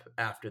up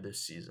after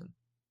this season.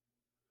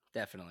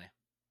 Definitely.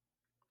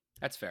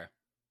 That's fair.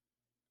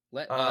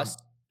 Let us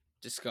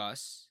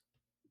discuss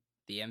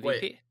the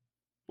MVP.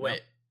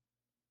 Wait.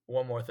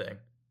 One more thing.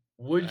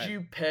 Would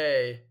you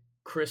pay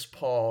Chris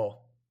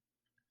Paul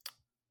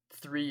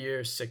 3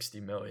 years,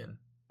 $60 million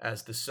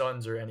as the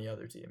Suns or any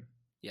other team?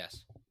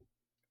 Yes.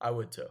 I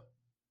would too.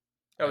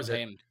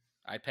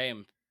 I'd pay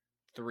him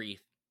 $390.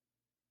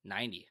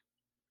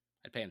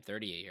 I'd pay him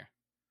 $30 a year.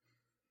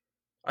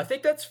 I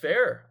think that's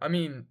fair. I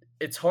mean,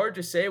 it's hard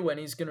to say when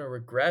he's going to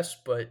regress,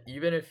 but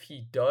even if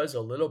he does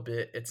a little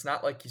bit, it's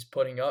not like he's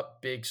putting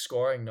up big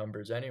scoring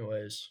numbers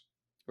anyways.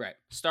 Right.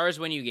 Stars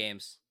win you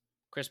games.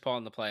 Chris Paul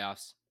in the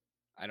playoffs.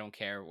 I don't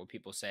care what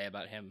people say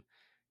about him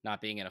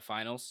not being in a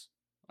finals.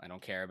 I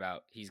don't care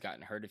about he's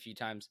gotten hurt a few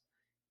times.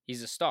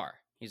 He's a star.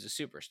 He's a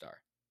superstar.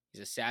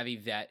 He's a savvy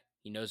vet.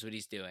 He knows what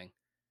he's doing.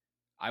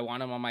 I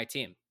want him on my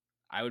team.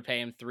 I would pay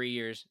him 3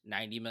 years,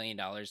 $90 million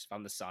if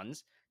I'm the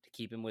Suns to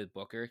keep him with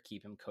Booker,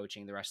 keep him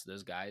coaching the rest of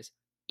those guys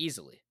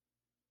easily.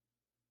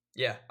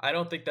 Yeah, I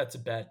don't think that's a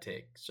bad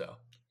take. So,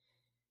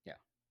 yeah.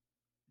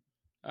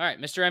 All right,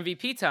 Mr.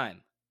 MVP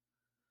time.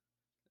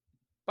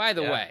 By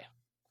the way,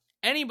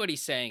 anybody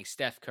saying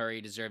Steph Curry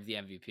deserved the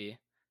MVP,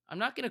 I'm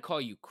not going to call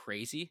you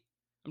crazy.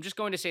 I'm just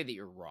going to say that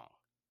you're wrong.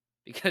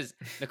 Because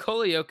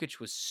Nikola Jokic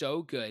was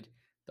so good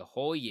the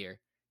whole year,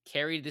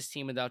 carried this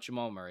team without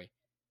Jamal Murray,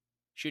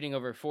 shooting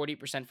over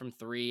 40% from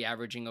three,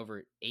 averaging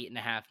over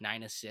 8.5,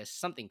 9 assists,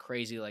 something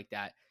crazy like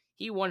that.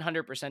 He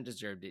 100%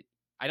 deserved it.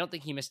 I don't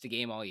think he missed a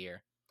game all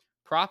year.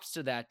 Props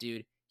to that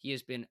dude. He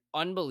has been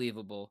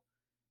unbelievable.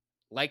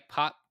 Like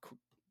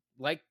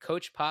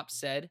Coach Pop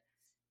said,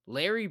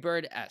 Larry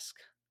Bird-esque.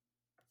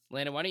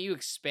 Landon, why don't you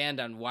expand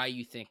on why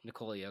you think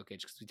Nikola Jokic,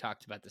 because we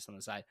talked about this on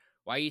the side,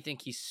 why you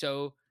think he's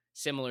so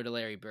similar to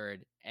Larry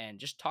Bird, and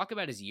just talk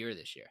about his year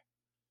this year.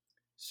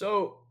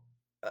 So,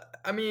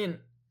 I mean,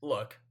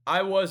 look,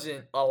 I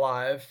wasn't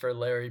alive for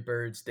Larry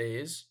Bird's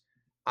days.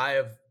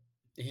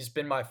 He's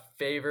been my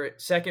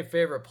second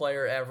favorite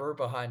player ever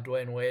behind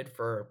Dwayne Wade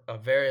for a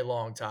very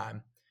long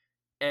time.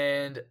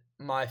 And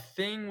my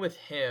thing with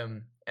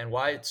him and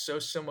why it's so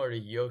similar to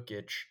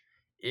Jokic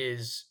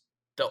is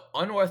the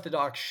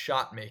unorthodox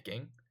shot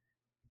making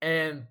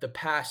and the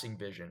passing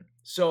vision.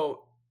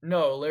 So,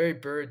 no, Larry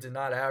Bird did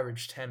not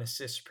average 10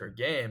 assists per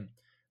game,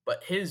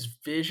 but his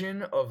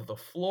vision of the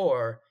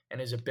floor and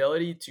his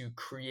ability to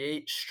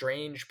create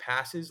strange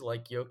passes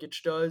like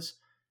Jokic does,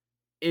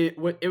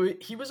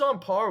 he was on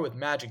par with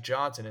Magic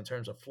Johnson in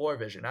terms of floor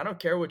vision. I don't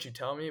care what you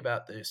tell me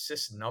about the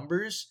assist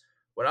numbers.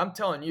 What I'm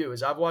telling you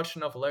is I've watched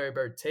enough Larry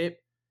Bird tape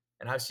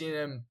and I've seen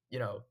him,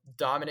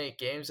 dominate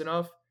games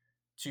enough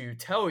to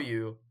tell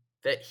you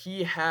that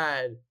he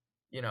had,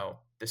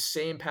 the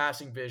same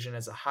passing vision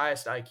as the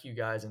highest IQ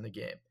guys in the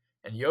game.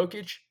 And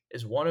Jokic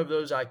is one of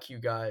those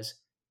IQ guys.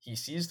 He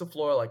sees the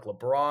floor like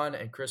LeBron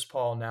and Chris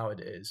Paul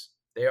nowadays.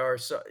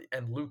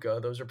 And Luka,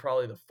 those are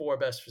probably the 4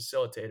 best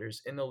facilitators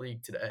in the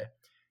league today.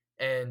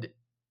 And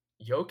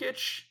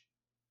Jokic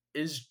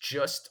is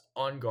just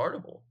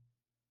unguardable.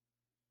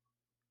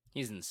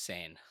 He's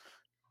insane.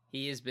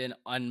 He has been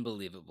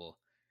unbelievable.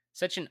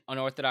 Such an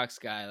unorthodox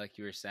guy, like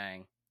you were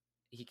saying.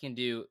 He can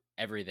do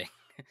everything.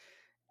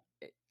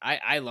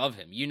 I love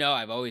him.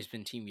 I've always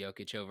been Team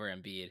Jokic over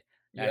Embiid.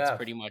 That's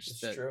pretty much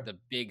the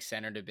big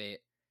center debate.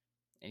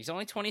 And he's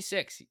only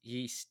 26.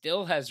 He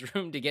still has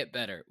room to get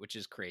better, which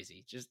is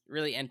crazy. Just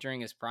really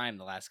entering his prime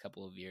the last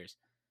couple of years.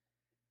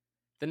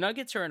 The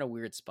Nuggets are in a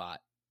weird spot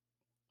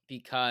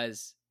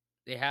because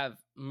they have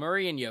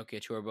Murray and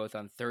Jokic, who are both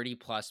on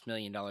 $30+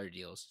 million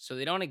deals. So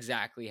they don't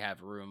exactly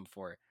have room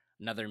for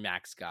another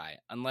max guy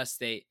unless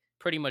they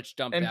pretty much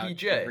dump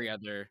out every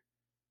other.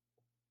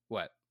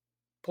 What?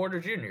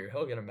 Porter Jr.,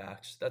 he'll get a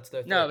max. That's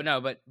their thing.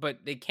 No, but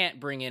they can't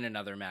bring in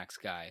another max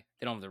guy.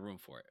 They don't have the room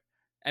for it.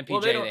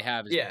 MPJ they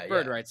have is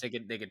bird rights. They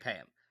could pay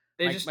him.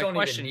 They just don't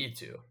even need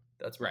to.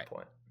 That's my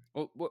point.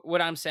 Well,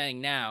 what I'm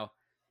saying now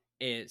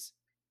is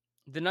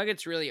the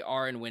Nuggets really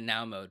are in win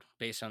now mode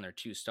based on their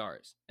 2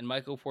 stars. And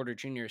Michael Porter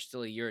Jr. is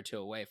still a year or 2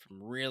 away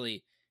from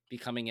really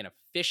becoming an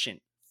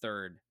efficient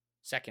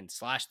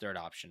second/third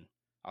option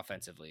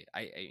offensively.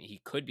 He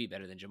could be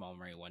better than Jamal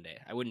Murray one day.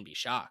 I wouldn't be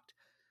shocked.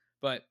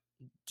 But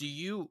do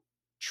you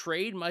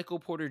trade Michael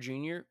Porter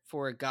Jr.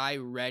 for a guy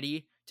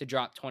ready to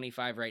drop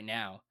 25 right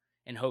now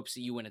in hopes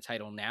that you win a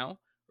title now,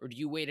 or do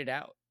you wait it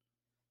out?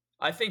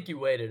 I think you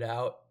wait it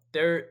out.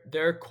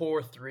 Their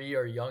core 3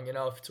 are young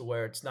enough to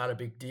where it's not a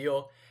big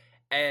deal.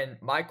 And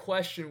my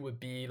question would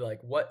be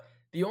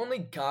the only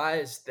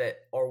guys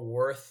that are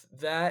worth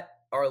that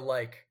are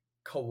like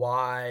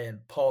Kawhi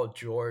and Paul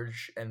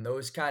George and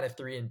those kind of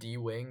 3-and-D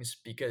wings,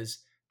 because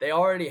they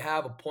already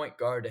have a point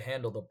guard to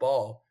handle the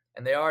ball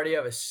and they already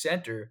have a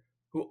center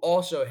who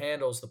also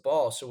handles the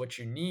ball. So what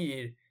you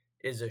need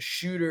is a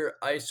shooter,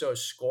 ISO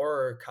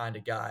scorer kind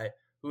of guy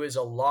who is a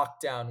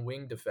lockdown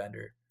wing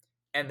defender.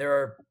 And there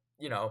are,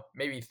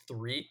 maybe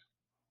 3-4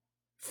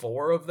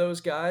 of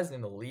those guys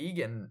in the league,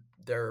 and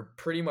they're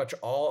pretty much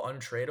all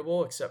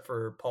untradeable except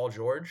for Paul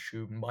George,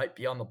 who might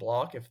be on the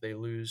block if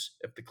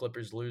the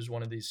Clippers lose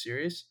one of these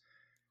series.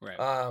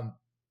 Right.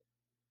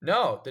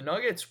 No, the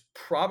Nuggets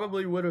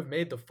probably would have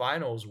made the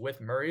finals with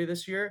Murray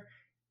this year,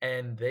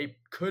 and they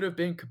could have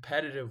been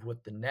competitive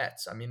with the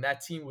Nets. I mean,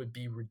 that team would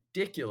be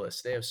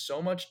ridiculous. They have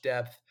so much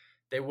depth.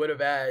 They would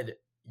have had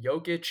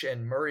Jokic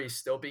and Murray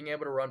still being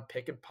able to run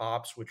pick and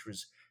pops, which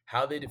was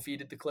how they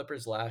defeated the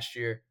Clippers last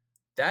year.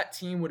 That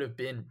team would have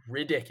been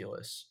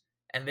ridiculous,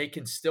 and they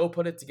can still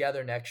put it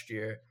together next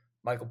year.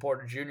 Michael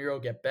Porter Jr. will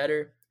get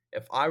better.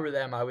 If I were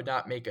them, I would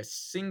not make a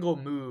single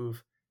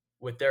move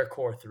with their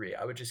core 3.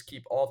 I would just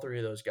keep all 3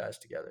 of those guys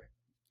together.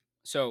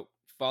 So,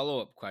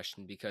 follow-up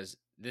question, because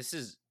this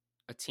is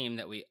a team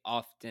that we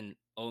often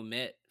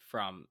omit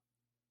from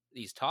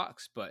these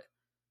talks, but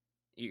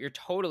You're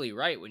totally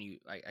right. When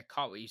I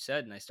caught what you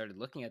said and I started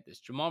looking at this.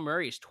 Jamal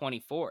Murray is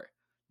 24.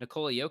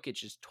 Nikola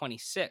Jokic is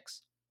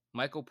 26.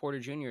 Michael Porter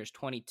Jr. is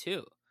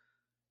 22.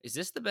 Is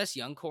this the best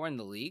young core in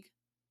the league?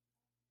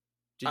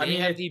 Do I they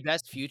mean, have the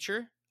best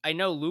future? I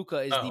know Luka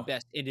is the Oh.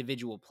 best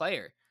individual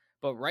player,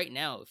 but right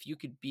now, if you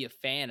could be a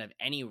fan of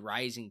any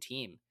rising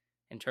team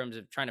in terms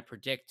of trying to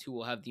predict who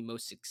will have the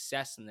most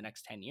success in the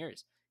next 10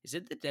 years, is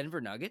it the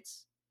Denver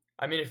Nuggets?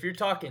 I mean, if you're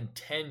talking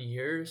 10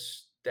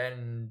 years,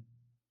 then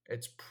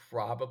it's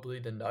probably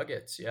the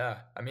Nuggets. Yeah.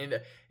 I mean,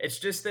 it's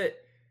just that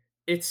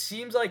it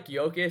seems like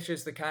Jokic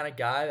is the kind of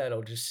guy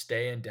that'll just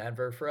stay in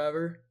Denver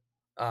forever.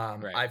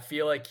 Right. I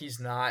feel like he's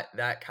not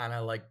that kind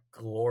of like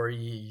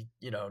glory,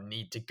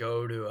 need to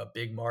go to a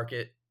big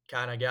market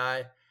kind of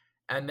guy.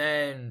 And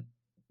then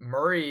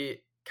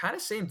Murray, kind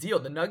of same deal.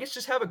 The Nuggets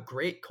just have a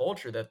great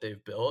culture that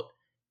they've built.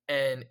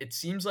 And it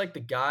seems like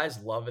the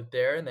guys love it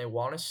there and they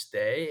want to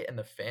stay, and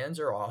the fans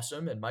are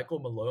awesome. And Michael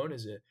Malone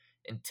is an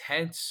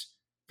intense,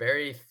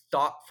 very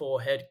thoughtful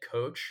head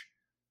coach.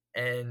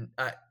 And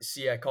I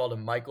called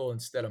him Michael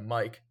instead of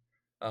Mike.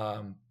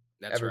 That's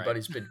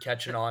Everybody's been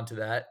catching on to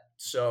that.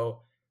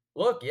 So,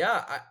 look,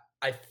 yeah,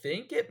 I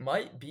think it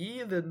might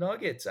be the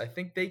Nuggets. I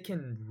think they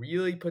can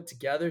really put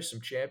together some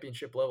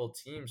championship level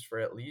teams for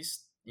at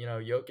least,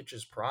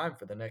 Jokic's prime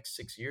for the next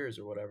 6 years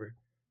or whatever.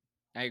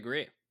 I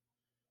agree.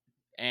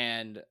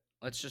 And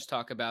let's just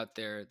talk about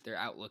their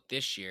outlook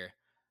this year.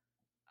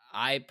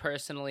 I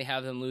personally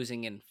have them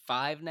losing in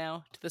 5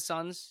 now to the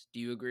Suns. Do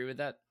you agree with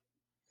that?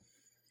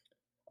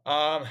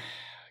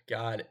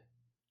 God,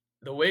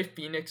 the way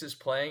Phoenix is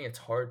playing, it's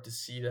hard to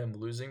see them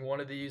losing one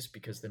of these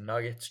because the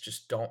Nuggets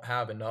just don't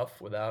have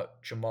enough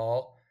without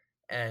Jamal.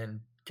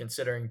 And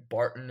considering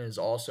Barton is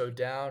also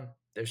down,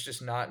 there's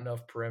just not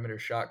enough perimeter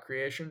shot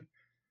creation.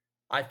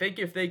 I think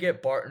if they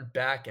get Barton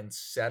back and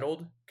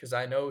settled, because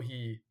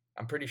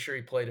I'm pretty sure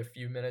he played a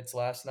few minutes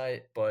last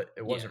night, but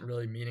it wasn't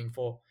really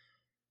meaningful.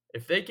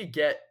 If they could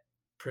get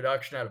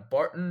production out of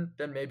Barton,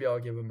 then maybe I'll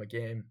give him a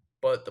game.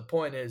 But the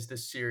point is,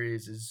 this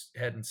series is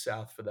heading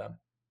south for them.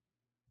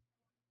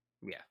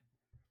 Yeah.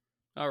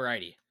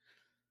 Alrighty.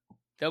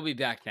 They'll be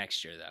back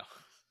next year, though.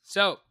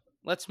 So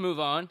let's move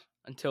on.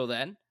 Until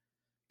then,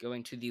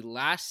 going to the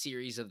last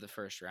series of the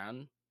first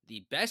round,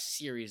 the best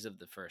series of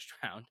the first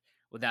round,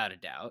 without a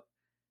doubt,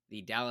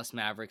 the Dallas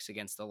Mavericks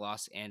against the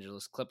Los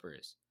Angeles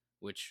Clippers,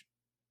 which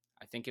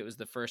I think it was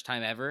the first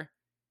time ever,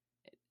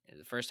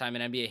 the first time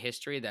in NBA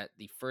history that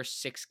the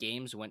first 6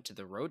 games went to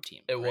the road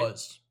team. It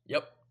was.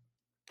 Yep.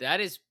 That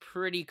is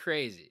pretty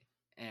crazy.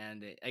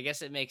 And I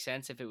guess it makes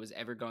sense if it was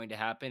ever going to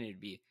happen. It'd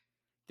be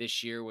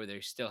this year where they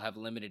still have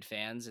limited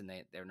fans and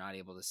they're not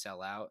able to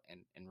sell out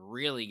and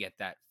really get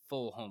that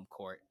full home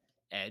court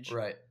edge.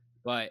 Right.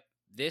 But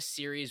this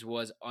series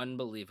was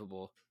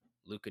unbelievable.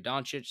 Luka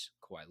Doncic,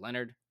 Kawhi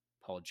Leonard,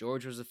 Paul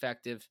George was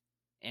effective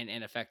and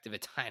ineffective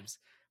at times.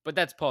 But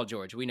that's Paul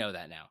George. We know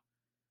that now.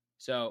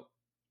 So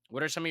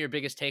what are some of your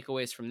biggest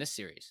takeaways from this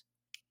series?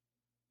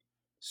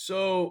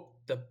 So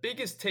the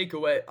biggest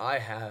takeaway I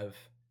have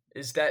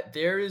is that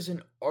there is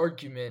an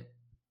argument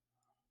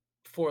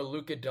for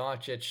Luka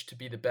Doncic to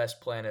be the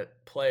best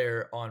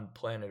player on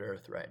planet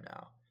Earth right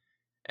now.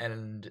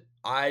 And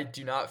I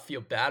do not feel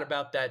bad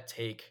about that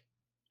take.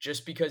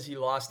 Just because he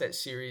lost that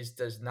series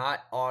does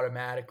not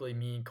automatically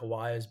mean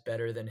Kawhi is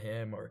better than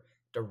him or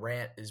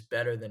Durant is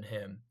better than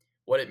him.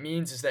 What it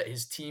means is that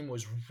his team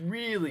was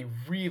really,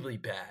 really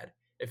bad.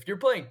 If you're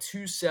playing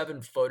 2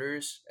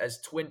 7-footers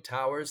as twin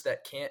towers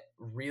that can't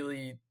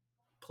really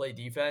play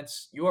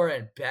defense, you are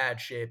in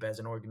bad shape as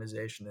an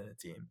organization and a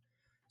team.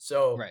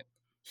 So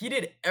He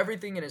did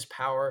everything in his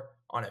power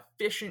on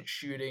efficient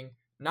shooting,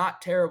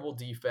 not terrible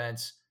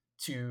defense,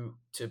 to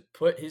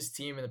put his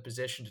team in the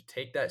position to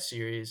take that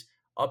series,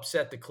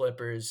 upset the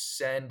Clippers,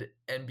 send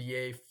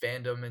NBA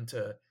fandom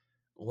into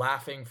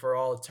laughing for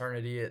all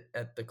eternity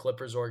at the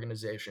Clippers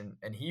organization.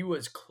 And he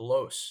was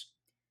close.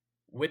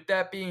 With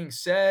that being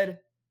said,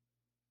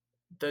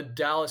 the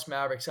Dallas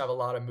Mavericks have a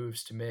lot of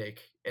moves to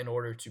make in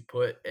order to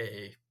put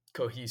a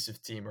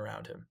cohesive team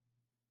around him.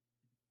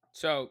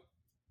 So,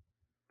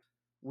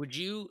 would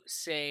you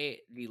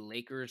say the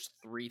Lakers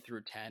 3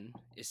 through 10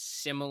 is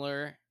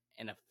similar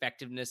in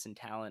effectiveness and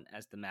talent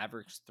as the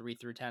Mavericks 3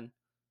 through 10?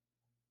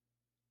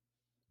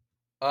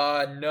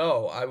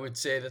 No, I would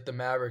say that the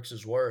Mavericks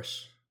is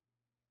worse.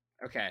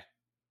 Okay.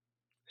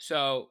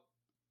 So,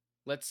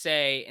 let's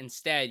say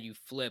instead you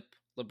flip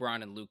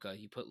LeBron and Luka.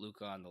 You put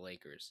Luka on the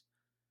Lakers.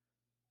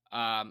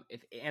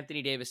 If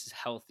Anthony Davis is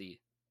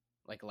healthy,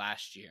 like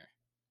last year,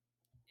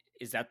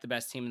 is that the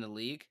best team in the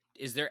league?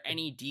 Is there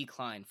any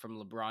decline from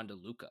LeBron to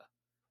Luka?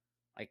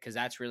 Because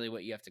that's really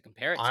what you have to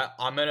compare it to.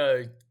 I'm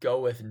gonna go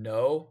with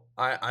no.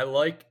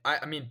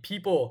 I mean,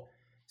 people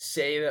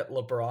say that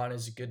LeBron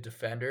is a good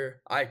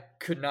defender. I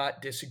could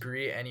not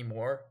disagree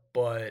anymore.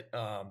 But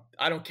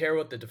I don't care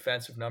what the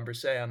defensive numbers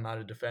say. I'm not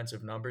a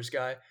defensive numbers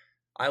guy.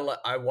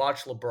 I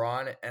watch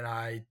LeBron and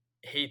I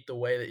hate the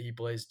way that he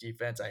plays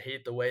defense. I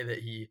hate the way that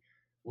he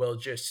will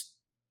just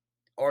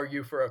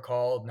argue for a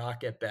call,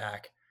 not get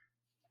back.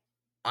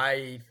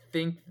 I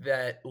think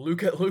that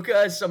Luca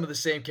has some of the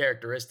same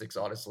characteristics,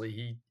 honestly.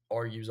 He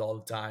argues all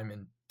the time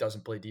and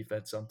doesn't play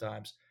defense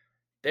sometimes.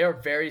 They are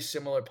very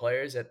similar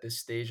players at this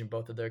stage in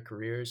both of their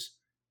careers.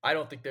 I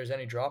don't think there's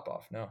any drop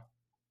off, no.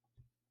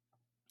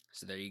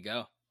 So there you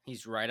go.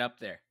 He's right up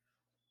there.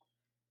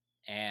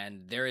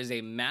 And there is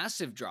a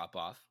massive drop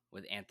off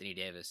with Anthony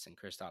Davis and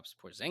Kristaps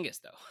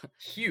Porzingis, though.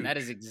 Huge. And that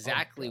is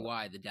exactly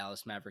why the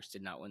Dallas Mavericks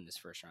did not win this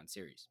first round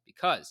series.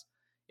 Because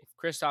if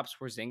Kristaps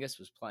Porzingis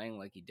was playing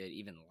like he did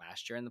even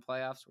last year in the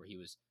playoffs, where he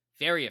was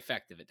very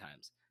effective at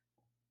times,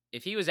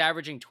 if he was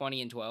averaging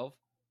 20 and 12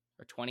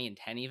 or 20 and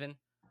 10 even,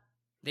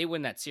 they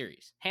win that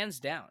series, hands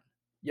down.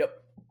 Yep.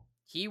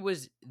 He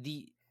was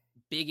the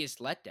biggest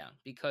letdown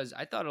because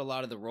I thought a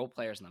lot of the role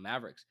players in the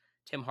Mavericks,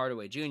 Tim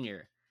Hardaway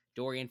Jr.,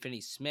 Dorian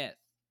Finney-Smith,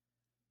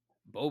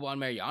 Boban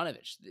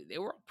Marjanovic, they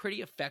were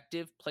pretty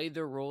effective, played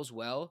their roles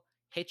well,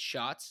 hit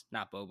shots,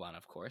 not Boban,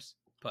 of course,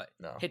 but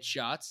hit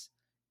shots.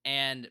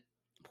 And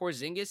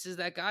Porzingis is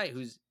that guy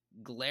who's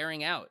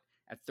glaring out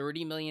at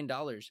 $30 million,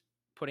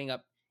 putting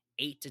up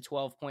 8 to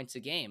 12 points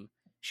a game,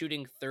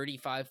 shooting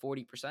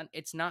 35-40%.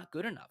 It's not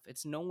good enough.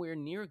 It's nowhere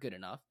near good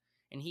enough.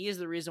 And he is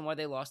the reason why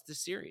they lost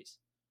this series.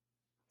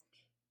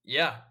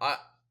 Yeah,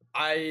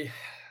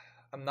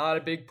 I'm not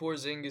a big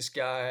Porzingis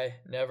guy.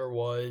 Never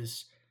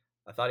was.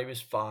 I thought he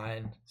was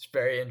fine. He's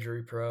very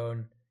injury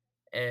prone.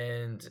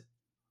 And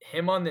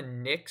him on the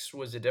Knicks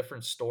was a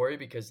different story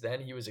because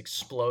then he was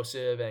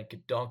explosive and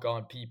could dunk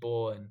on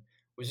people and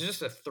was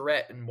just a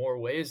threat in more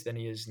ways than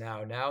he is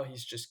now. Now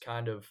he's just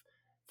kind of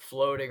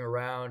floating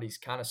around. He's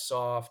kind of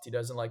soft. He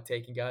doesn't like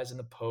taking guys in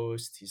the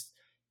post.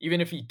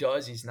 Even if he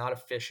does, he's not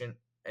efficient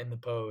in the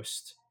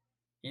post.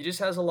 He just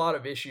has a lot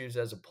of issues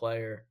as a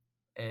player.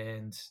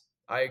 And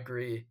I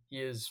agree.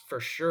 He is for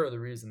sure the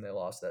reason they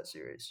lost that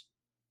series.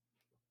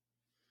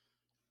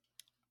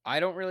 I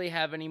don't really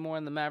have any more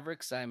on the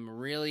Mavericks. I'm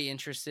really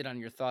interested on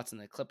your thoughts on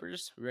the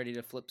Clippers. Ready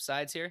to flip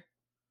sides here?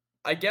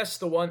 I guess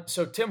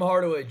so Tim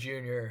Hardaway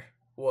Jr.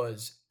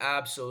 was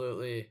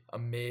absolutely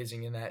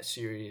amazing in that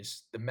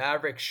series. The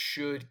Mavericks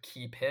should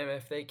keep him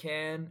if they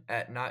can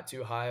at not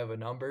too high of a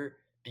number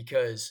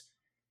because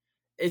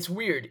it's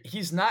weird.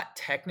 He's not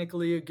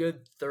technically a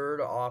good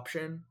third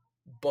option,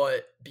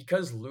 but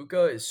because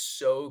Luka is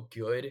so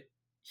good,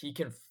 he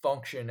can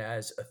function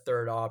as a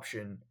third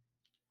option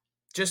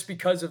just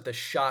because of the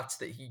shots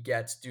that he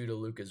gets due to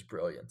Luka's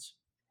brilliance.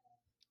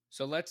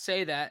 So let's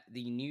say that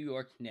the New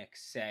York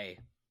Knicks say,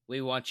 we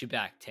want you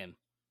back, Tim.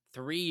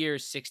 3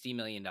 years, $60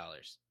 million.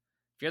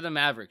 If you're the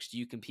Mavericks, do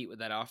you compete with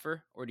that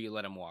offer or do you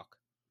let him walk?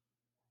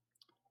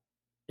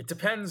 It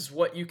depends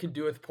what you can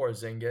do with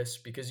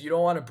Porzingis because you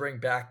don't want to bring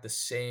back the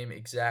same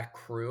exact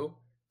crew.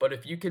 But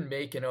if you can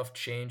make enough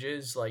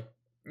changes, like,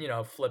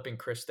 flipping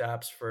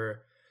Kristaps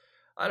for,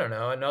 I don't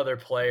know, another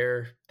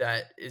player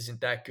that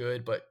isn't that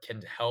good but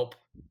can help,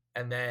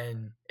 and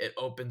then it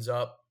opens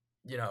up,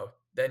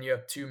 then you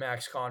have 2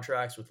 max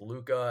contracts with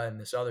Luka and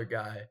this other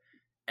guy,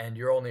 and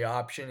your only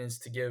option is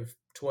to give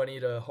 20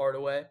 to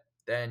Hardaway,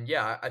 then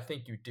yeah, I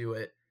think you do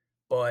it.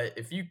 But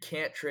if you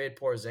can't trade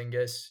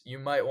Porzingis, you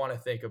might want to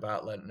think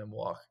about letting him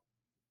walk.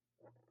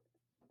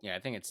 Yeah, I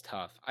think it's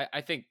tough. I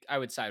think I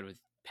would side with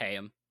pay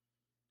him.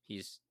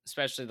 He's,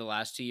 especially the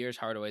last 2 years,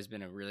 Hardaway's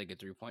been a really good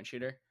 3-point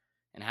shooter.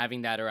 And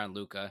having that around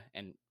Luka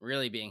and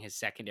really being his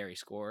secondary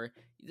scorer.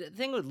 The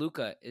thing with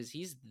Luka is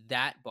he's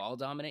that ball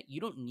dominant.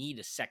 You don't need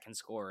a second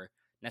scorer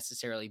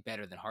necessarily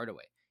better than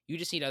Hardaway. You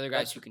just need other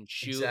guys who can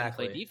shoot and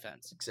play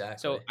defense. Exactly.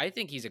 So I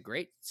think he's a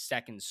great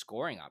second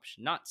scoring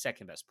option, not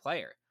second best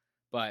player.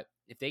 But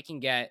if they can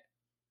get,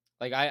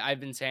 like I've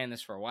been saying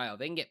this for a while,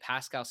 they can get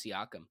Pascal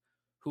Siakam,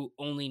 who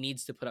only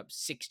needs to put up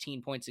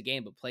 16 points a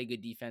game, but play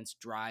good defense,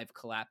 drive,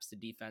 collapse the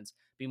defense,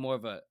 be more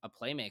of a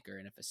playmaker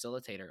and a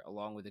facilitator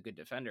along with a good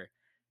defender.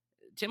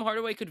 Tim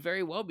Hardaway could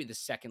very well be the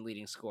second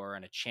leading scorer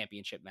on a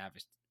championship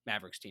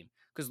Mavericks team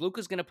because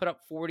Luka's going to put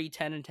up 40,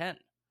 10, and 10.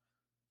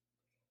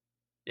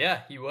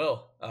 Yeah, he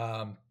will.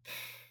 I'm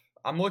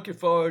looking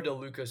forward to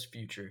Luka's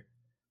future.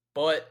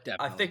 But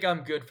definitely. I think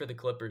I'm good for the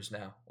Clippers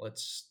now.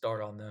 Let's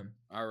start on them.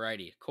 All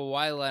righty.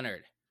 Kawhi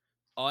Leonard.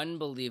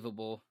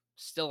 Unbelievable.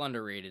 Still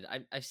underrated.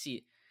 I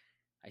see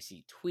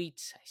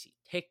tweets. I see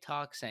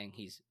TikTok saying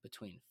he's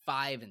between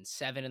 5 and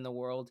 7 in the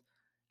world.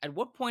 At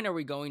what point are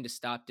we going to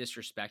stop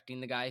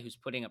disrespecting the guy who's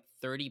putting up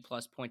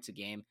 30-plus points a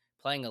game,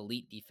 playing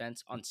elite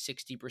defense on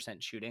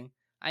 60% shooting?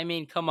 I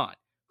mean, come on.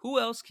 Who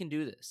else can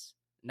do this?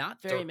 Not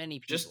very many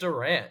people. Just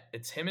Durant.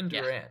 It's him and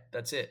Durant. Yeah.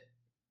 That's it.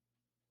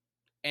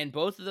 And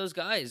both of those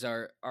guys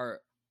are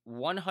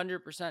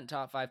 100%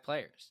 top 5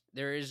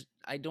 players.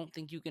 I don't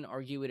think you can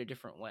argue it a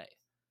different way.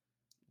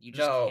 You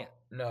just can't.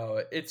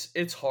 No,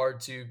 it's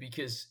hard to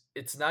because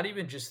it's not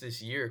even just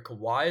this year.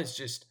 Kawhi is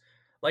just,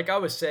 like I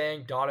was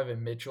saying,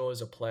 Donovan Mitchell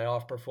is a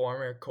playoff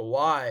performer.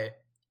 Kawhi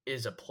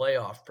is a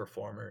playoff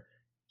performer.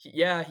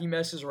 He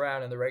messes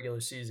around in the regular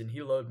season.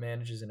 He load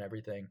manages and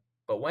everything.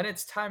 But when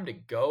it's time to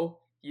go,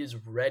 he is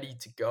ready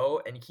to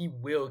go, and he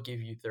will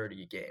give you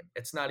 30 a game.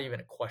 It's not even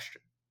a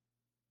question.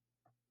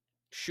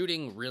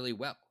 Shooting really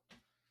well.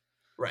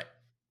 Right.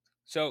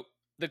 So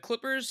The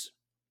Clippers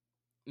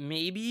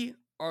maybe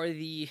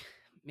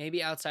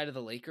outside of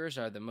the Lakers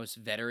are the most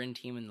veteran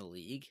team in the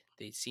league.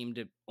 They seem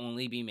to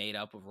only be made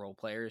up of role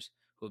players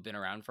who have been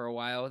around for a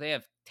while. They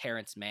have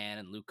Terrence Mann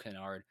and Luke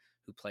Kennard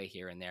who play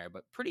here and there,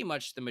 but pretty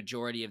much the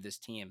majority of this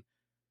team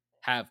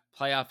have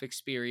playoff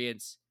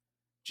experience,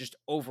 just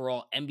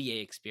overall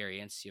NBA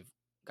experience. You have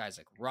guys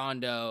like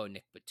Rondo,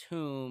 Nick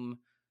Batum.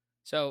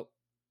 So,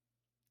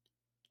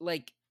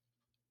 like,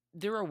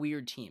 they're a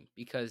weird team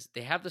because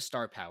they have the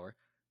star power,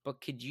 but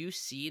could you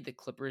see the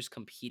Clippers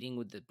competing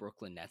with the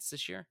Brooklyn Nets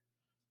this year?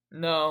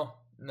 No,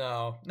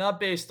 not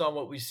based on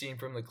what we've seen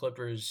from the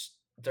Clippers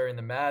during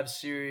the Mavs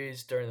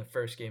series, during the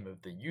first game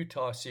of the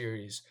Utah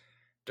series,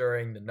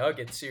 during the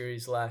Nuggets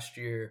series last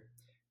year.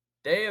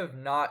 They have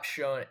not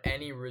shown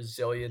any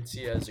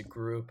resiliency as a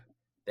group.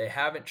 They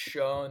haven't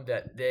shown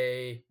that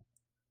they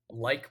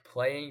like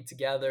playing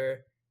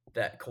together,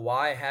 that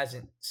Kawhi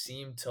hasn't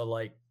seemed to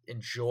like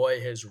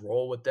enjoy his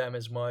role with them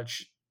as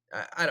much.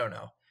 I don't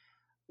know.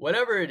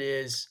 Whatever it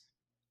is,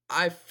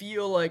 I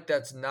feel like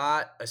that's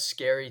not a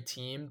scary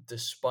team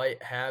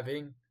despite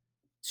having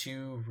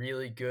two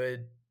really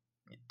good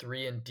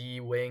 3 and D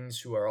wings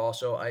who are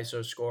also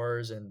ISO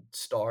scorers and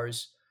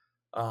stars.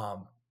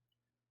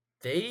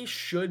 They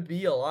should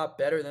be a lot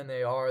better than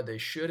they are. They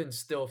should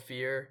instill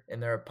fear in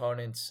their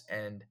opponents,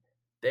 and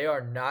they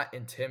are not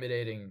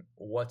intimidating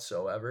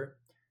whatsoever.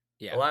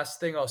 Yeah. The last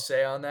thing I'll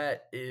say on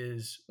that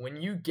is when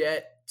you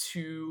get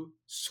two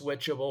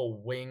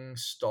switchable wing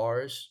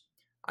stars,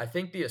 I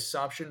think the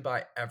assumption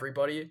by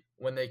everybody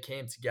when they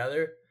came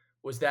together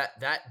was that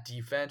that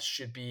defense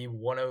should be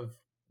one of,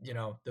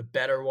 the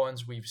better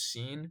ones we've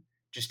seen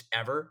just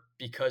ever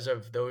because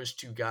of those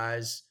two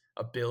guys'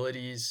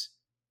 abilities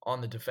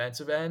on the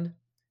defensive end.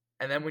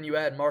 And then when you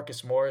add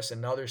Marcus Morris,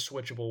 another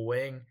switchable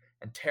wing,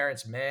 and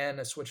Terrence Mann,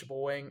 a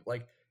switchable wing,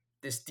 like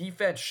this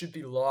defense should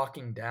be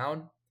locking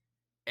down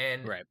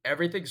and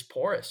everything's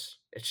porous.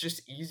 It's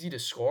just easy to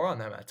score on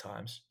them at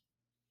times.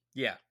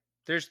 Yeah.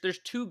 There's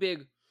two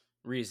big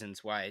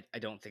reasons why I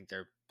don't think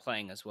they're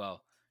playing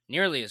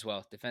nearly as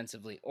well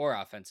defensively or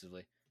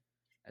offensively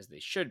as they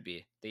should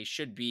be. They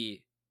should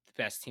be the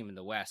best team in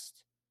the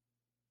West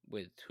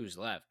with who's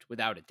left,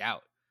 without a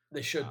doubt.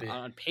 They should be.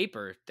 On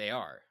paper, they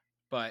are.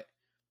 But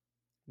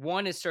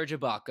one is Serge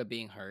Ibaka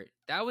being hurt.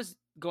 That was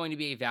going to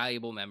be a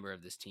valuable member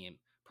of this team.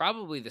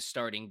 Probably the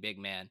starting big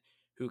man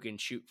who can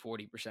shoot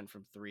 40%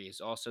 from three,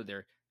 is also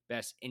their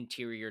best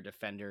interior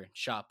defender,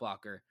 shot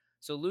blocker.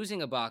 So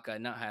losing Ibaka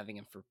and not having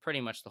him for pretty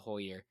much the whole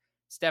year,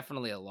 it's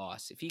definitely a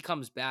loss. If he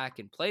comes back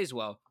and plays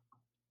well,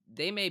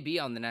 they may be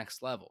on the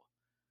next level.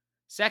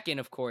 Second,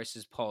 of course,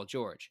 is Paul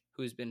George,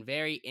 who's been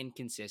very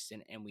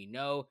inconsistent, and we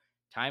know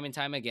time and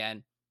time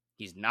again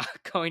he's not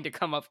going to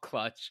come up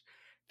clutch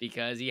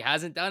because he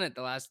hasn't done it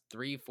the last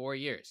 3-4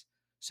 years.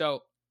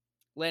 So,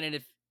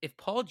 Lennon, if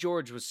Paul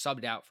George was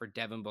subbed out for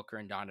Devin Booker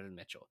and Donovan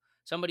Mitchell,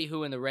 somebody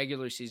who in the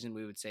regular season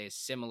we would say is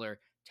similar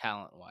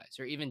talent-wise,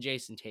 or even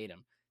Jason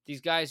Tatum,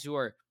 these guys who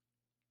are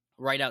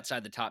right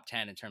outside the top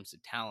 10 in terms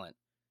of talent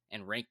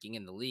and ranking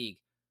in the league,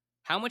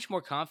 how much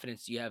more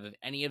confidence do you have if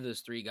any of those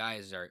three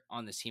guys are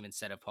on this team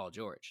instead of Paul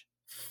George?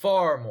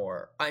 Far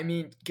more. I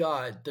mean,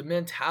 God, the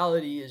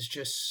mentality is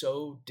just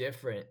so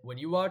different. When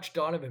you watch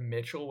Donovan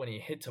Mitchell, when he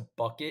hits a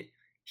bucket,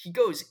 he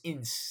goes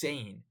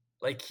insane.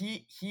 Like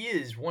he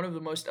is one of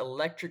the most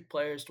electric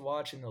players to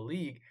watch in the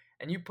league.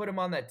 And you put him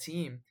on that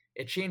team,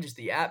 it changes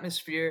the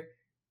atmosphere.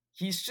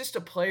 He's just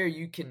a player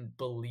you can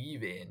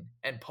believe in.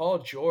 And Paul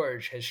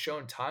George has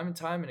shown time and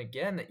time and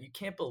again that you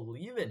can't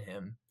believe in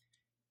him.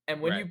 And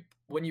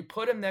when you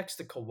put him next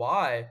to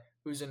Kawhi,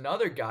 who's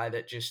another guy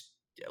that just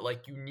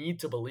like you need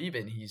to believe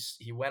in,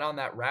 he went on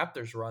that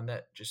Raptors run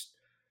that just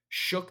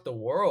shook the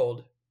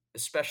world,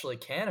 especially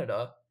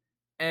Canada.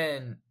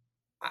 And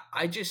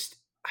I just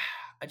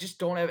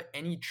don't have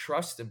any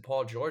trust in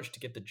Paul George to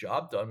get the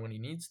job done when he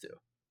needs to.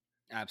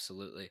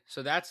 Absolutely.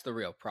 So that's the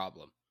real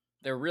problem.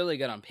 They're really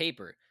good on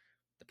paper.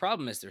 The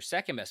problem is their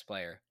second best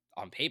player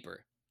on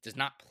paper does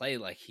not play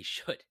like he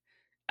should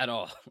at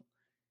all.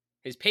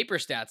 His paper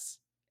stats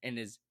and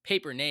his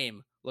paper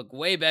name look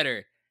way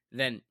better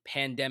than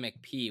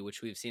Pandemic P,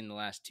 which we've seen in the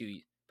last two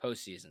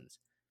postseasons.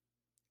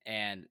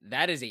 And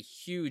that is a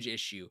huge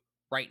issue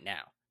right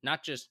now,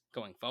 not just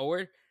going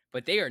forward,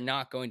 but they are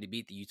not going to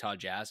beat the Utah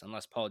Jazz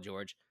unless Paul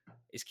George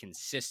is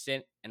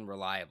consistent and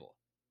reliable.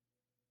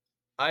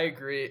 I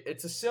agree.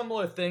 It's a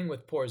similar thing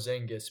with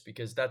Porzingis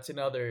because that's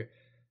another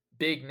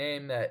big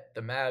name that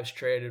the Mavs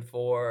traded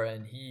for,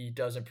 and he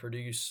doesn't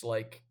produce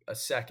like a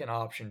second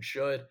option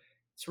should.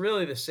 It's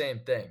really the same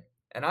thing.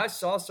 And I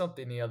saw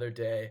something the other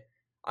day.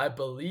 I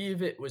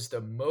believe it was the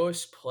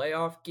most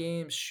playoff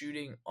games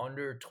shooting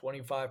under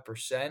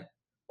 25%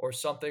 or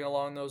something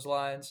along those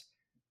lines.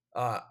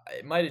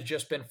 It might have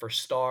just been for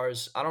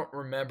stars. I don't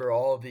remember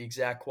all of the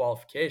exact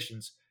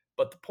qualifications,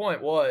 but the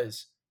point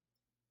was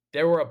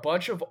there were a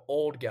bunch of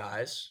old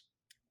guys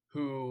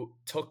who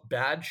took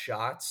bad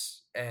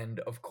shots and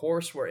of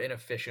course were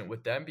inefficient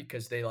with them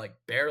because they like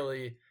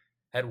barely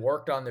had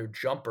worked on their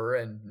jumper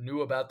and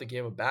knew about the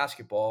game of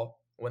basketball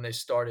when they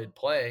started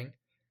playing.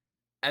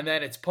 and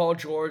then it's Paul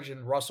George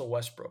and Russell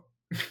Westbrook.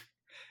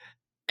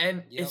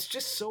 And Yep. it's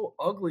just so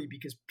ugly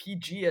because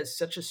PG has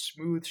such a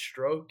smooth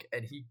stroke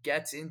and he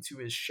gets into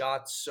his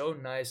shots so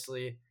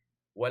nicely.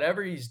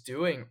 Whatever he's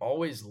doing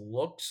always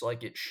looks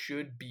like it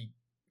should be,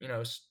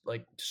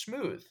 like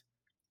smooth.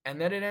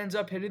 And then it ends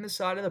up hitting the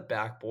side of the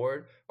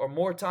backboard, or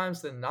more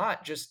times than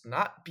not, just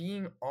not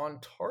being on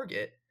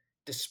target,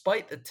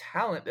 despite the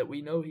talent that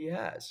we know he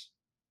has.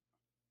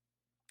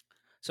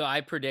 So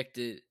I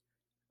predicted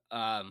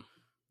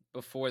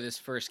before this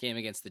first game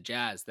against the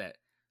Jazz that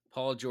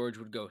Paul George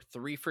would go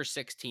 3 for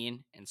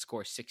 16 and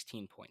score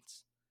 16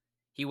 points.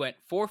 He went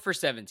 4 for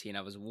 17.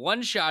 I was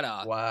one shot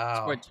off.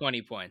 Wow. Scored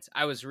 20 points.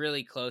 I was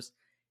really close.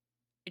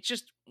 It's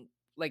just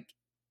like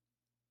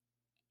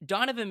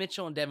Donovan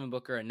Mitchell and Devin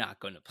Booker are not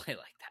going to play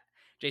like that.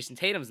 Jason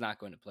Tatum's not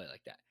going to play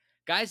like that.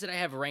 Guys that I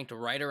have ranked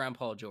right around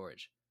Paul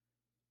George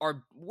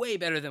are way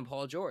better than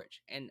Paul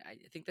George. And I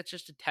think that's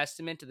just a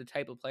testament to the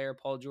type of player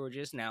Paul George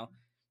is now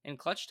in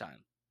clutch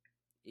time.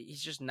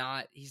 He's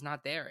not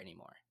there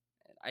anymore.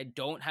 I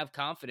don't have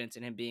confidence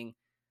in him being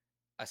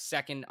a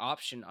second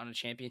option on a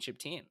championship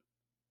team.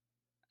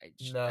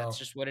 No. That's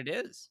just what it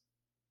is.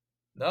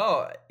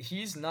 No,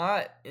 he's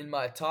not in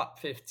my top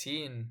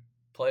 15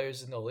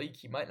 players in the league.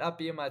 He might not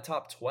be in my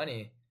top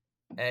 20.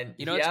 And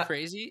you know what's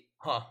crazy?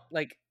 Huh.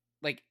 Like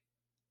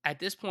at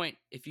this point,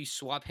 if you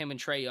swap him and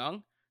Trae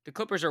Young, the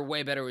Clippers are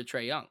way better with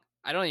Trae Young.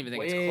 I don't even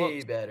think it's close.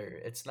 Way better.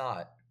 It's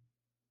not.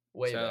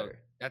 Way better.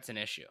 That's an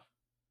issue.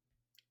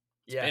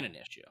 It's been an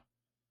issue.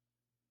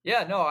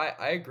 Yeah, no,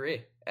 I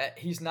agree.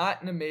 He's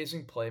not an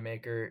amazing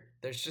playmaker.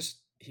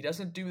 He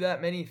doesn't do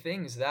that many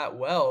things that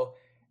well.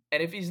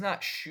 And if he's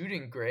not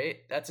shooting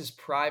great, that's his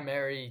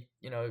primary,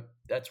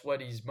 that's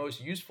what he's most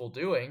useful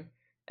doing.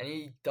 And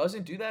he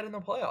doesn't do that in the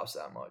playoffs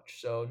that much.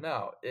 So,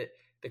 no,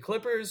 the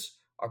Clippers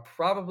are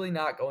probably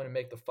not going to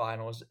make the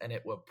finals, and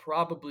it will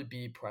probably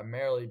be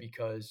primarily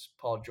because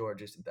Paul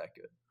George isn't that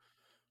good.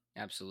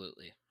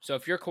 Absolutely. So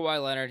if you're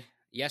Kawhi Leonard,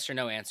 yes or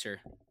no answer,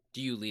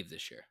 do you leave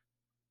this year?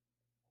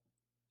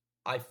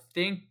 I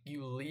think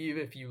you leave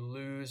if you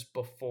lose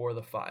before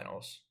the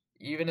finals,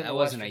 even in that the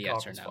wasn't Western a yes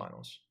Conference or no.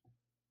 Finals.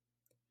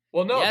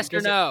 Well, no. Yes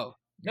or no?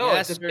 No,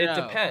 yes it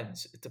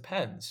depends. It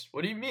depends.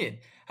 What do you mean?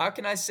 How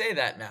can I say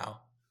that now?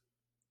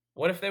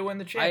 What if they win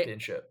the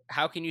championship?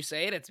 How can you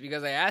say it? It's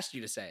because I asked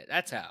you to say it.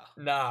 That's how.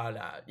 Nah.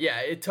 Yeah,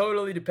 it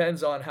totally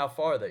depends on how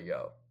far they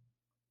go.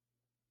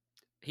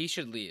 He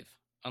should leave.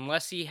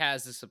 Unless he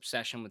has this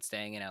obsession with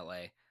staying in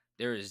LA,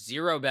 there is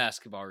zero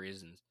basketball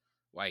reasons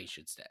why he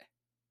should stay.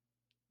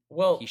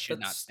 Well, he should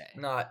not stay.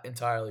 Not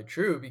entirely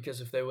true, because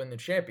if they win the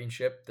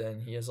championship, then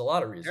he has a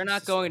lot of reasons. They're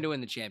not going to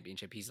win the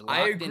championship. He's locked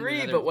I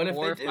agree, into but what if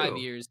 4 or they 5 do?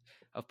 years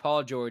of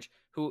Paul George,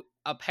 who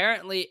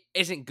apparently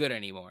isn't good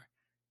anymore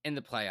in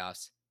the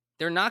playoffs.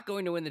 They're not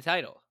going to win the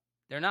title.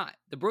 They're not.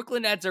 The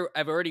Brooklyn Nets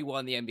have already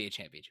won the NBA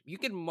championship. You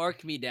can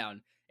mark me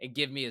down and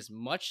give me as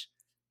much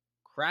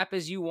crap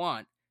as you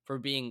want for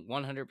being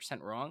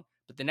 100% wrong,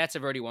 but the Nets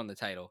have already won the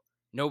title.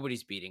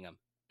 Nobody's beating them.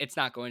 It's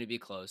not going to be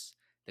close.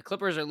 The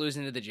Clippers are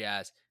losing to the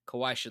Jazz.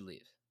 Kawhi should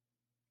leave.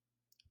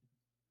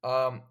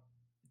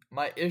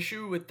 My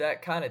issue with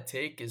that kind of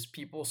take is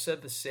people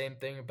said the same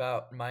thing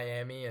about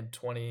Miami in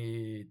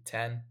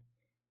 2010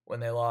 when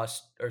they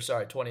lost,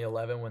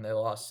 2011 when they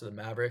lost to the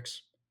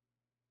Mavericks.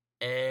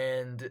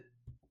 And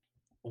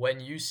when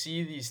you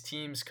see these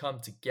teams come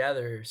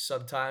together,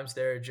 sometimes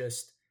they're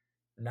just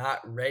not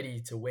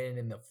ready to win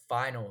in the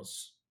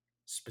finals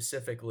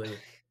specifically.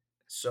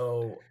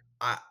 So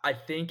I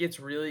think it's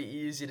really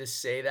easy to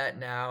say that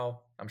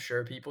now. I'm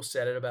sure people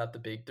said it about the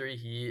Big Three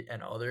Heat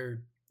and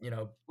other,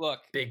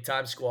 big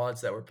time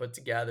squads that were put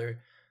together.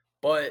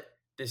 But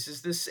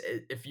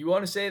if you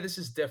want to say this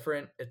is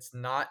different, it's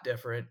not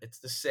different. It's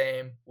the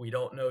same. We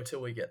don't know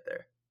till we get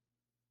there.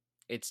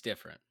 It's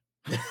different.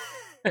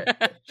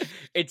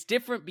 It's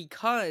different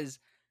because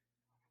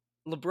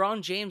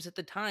LeBron James at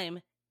the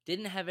time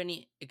didn't have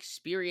any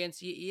experience.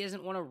 He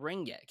hasn't won a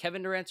ring yet.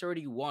 Kevin Durant's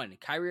already won.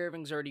 Kyrie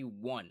Irving's already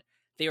won.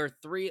 They are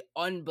 3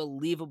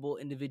 unbelievable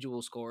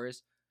individual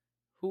scorers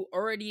who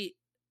already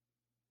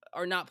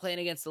are not playing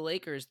against the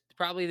Lakers,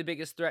 probably the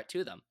biggest threat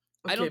to them.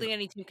 Okay, I don't think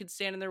any team could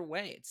stand in their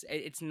way.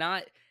 It's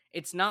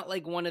not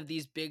like one of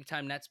these big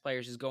time Nets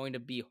players is going to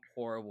be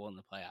horrible in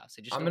the playoffs.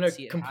 I'm going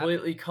to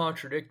completely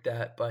contradict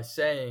that by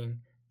saying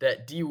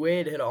that D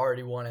Wade had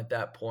already won at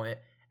that point,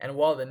 and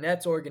while the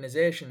Nets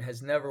organization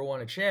has never won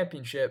a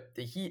championship,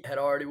 the Heat had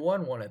already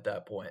won one at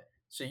that point.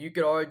 So you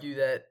could argue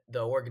that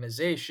the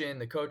organization,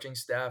 the coaching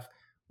staff,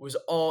 was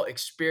all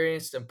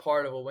experienced and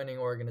part of a winning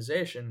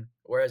organization,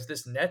 whereas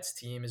this Nets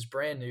team is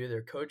brand new,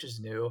 their coach is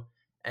new,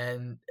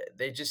 and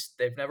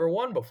they've never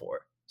won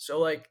before.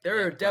 So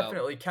there are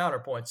definitely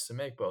counterpoints to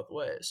make both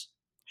ways.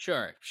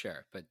 Sure,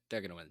 but they're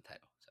going to win the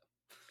title. So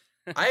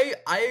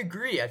I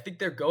agree. I think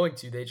they're going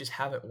to. They just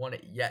haven't won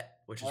it yet,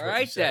 which is all what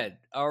right you said. then.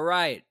 All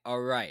right.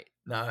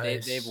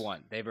 Nice. They've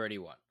won. They've already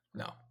won.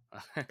 No.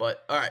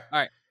 But all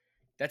right.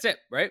 That's it,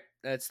 right?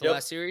 That's the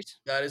last series.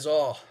 That is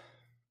all.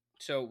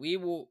 So we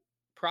will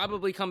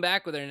probably come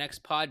back with our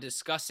next pod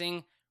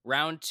discussing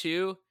round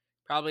 2,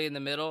 probably in the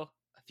middle,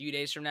 a few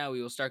days from now,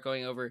 we will start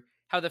going over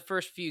how the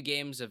first few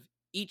games of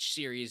each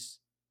series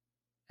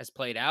has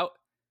played out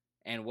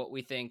and what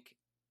we think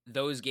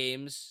those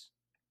games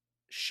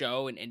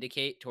show and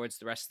indicate towards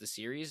the rest of the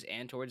series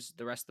and towards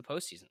the rest of the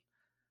postseason.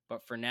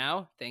 But for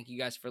now, thank you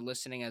guys for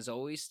listening. As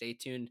always, stay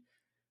tuned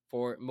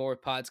for more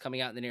pods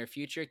coming out in the near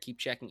future. Keep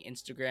checking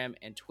Instagram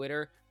and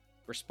Twitter.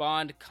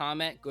 Respond,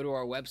 comment, go to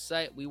our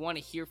website. We want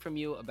to hear from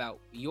you about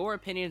your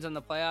opinions on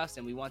the playoffs,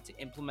 and we want to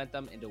implement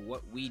them into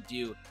what we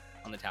do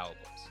on the Towel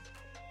Boys.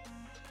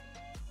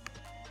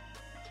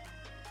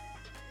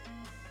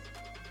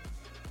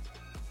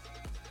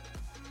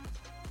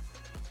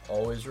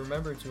 Always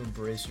remember to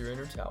embrace your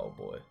inner Towel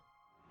Boy.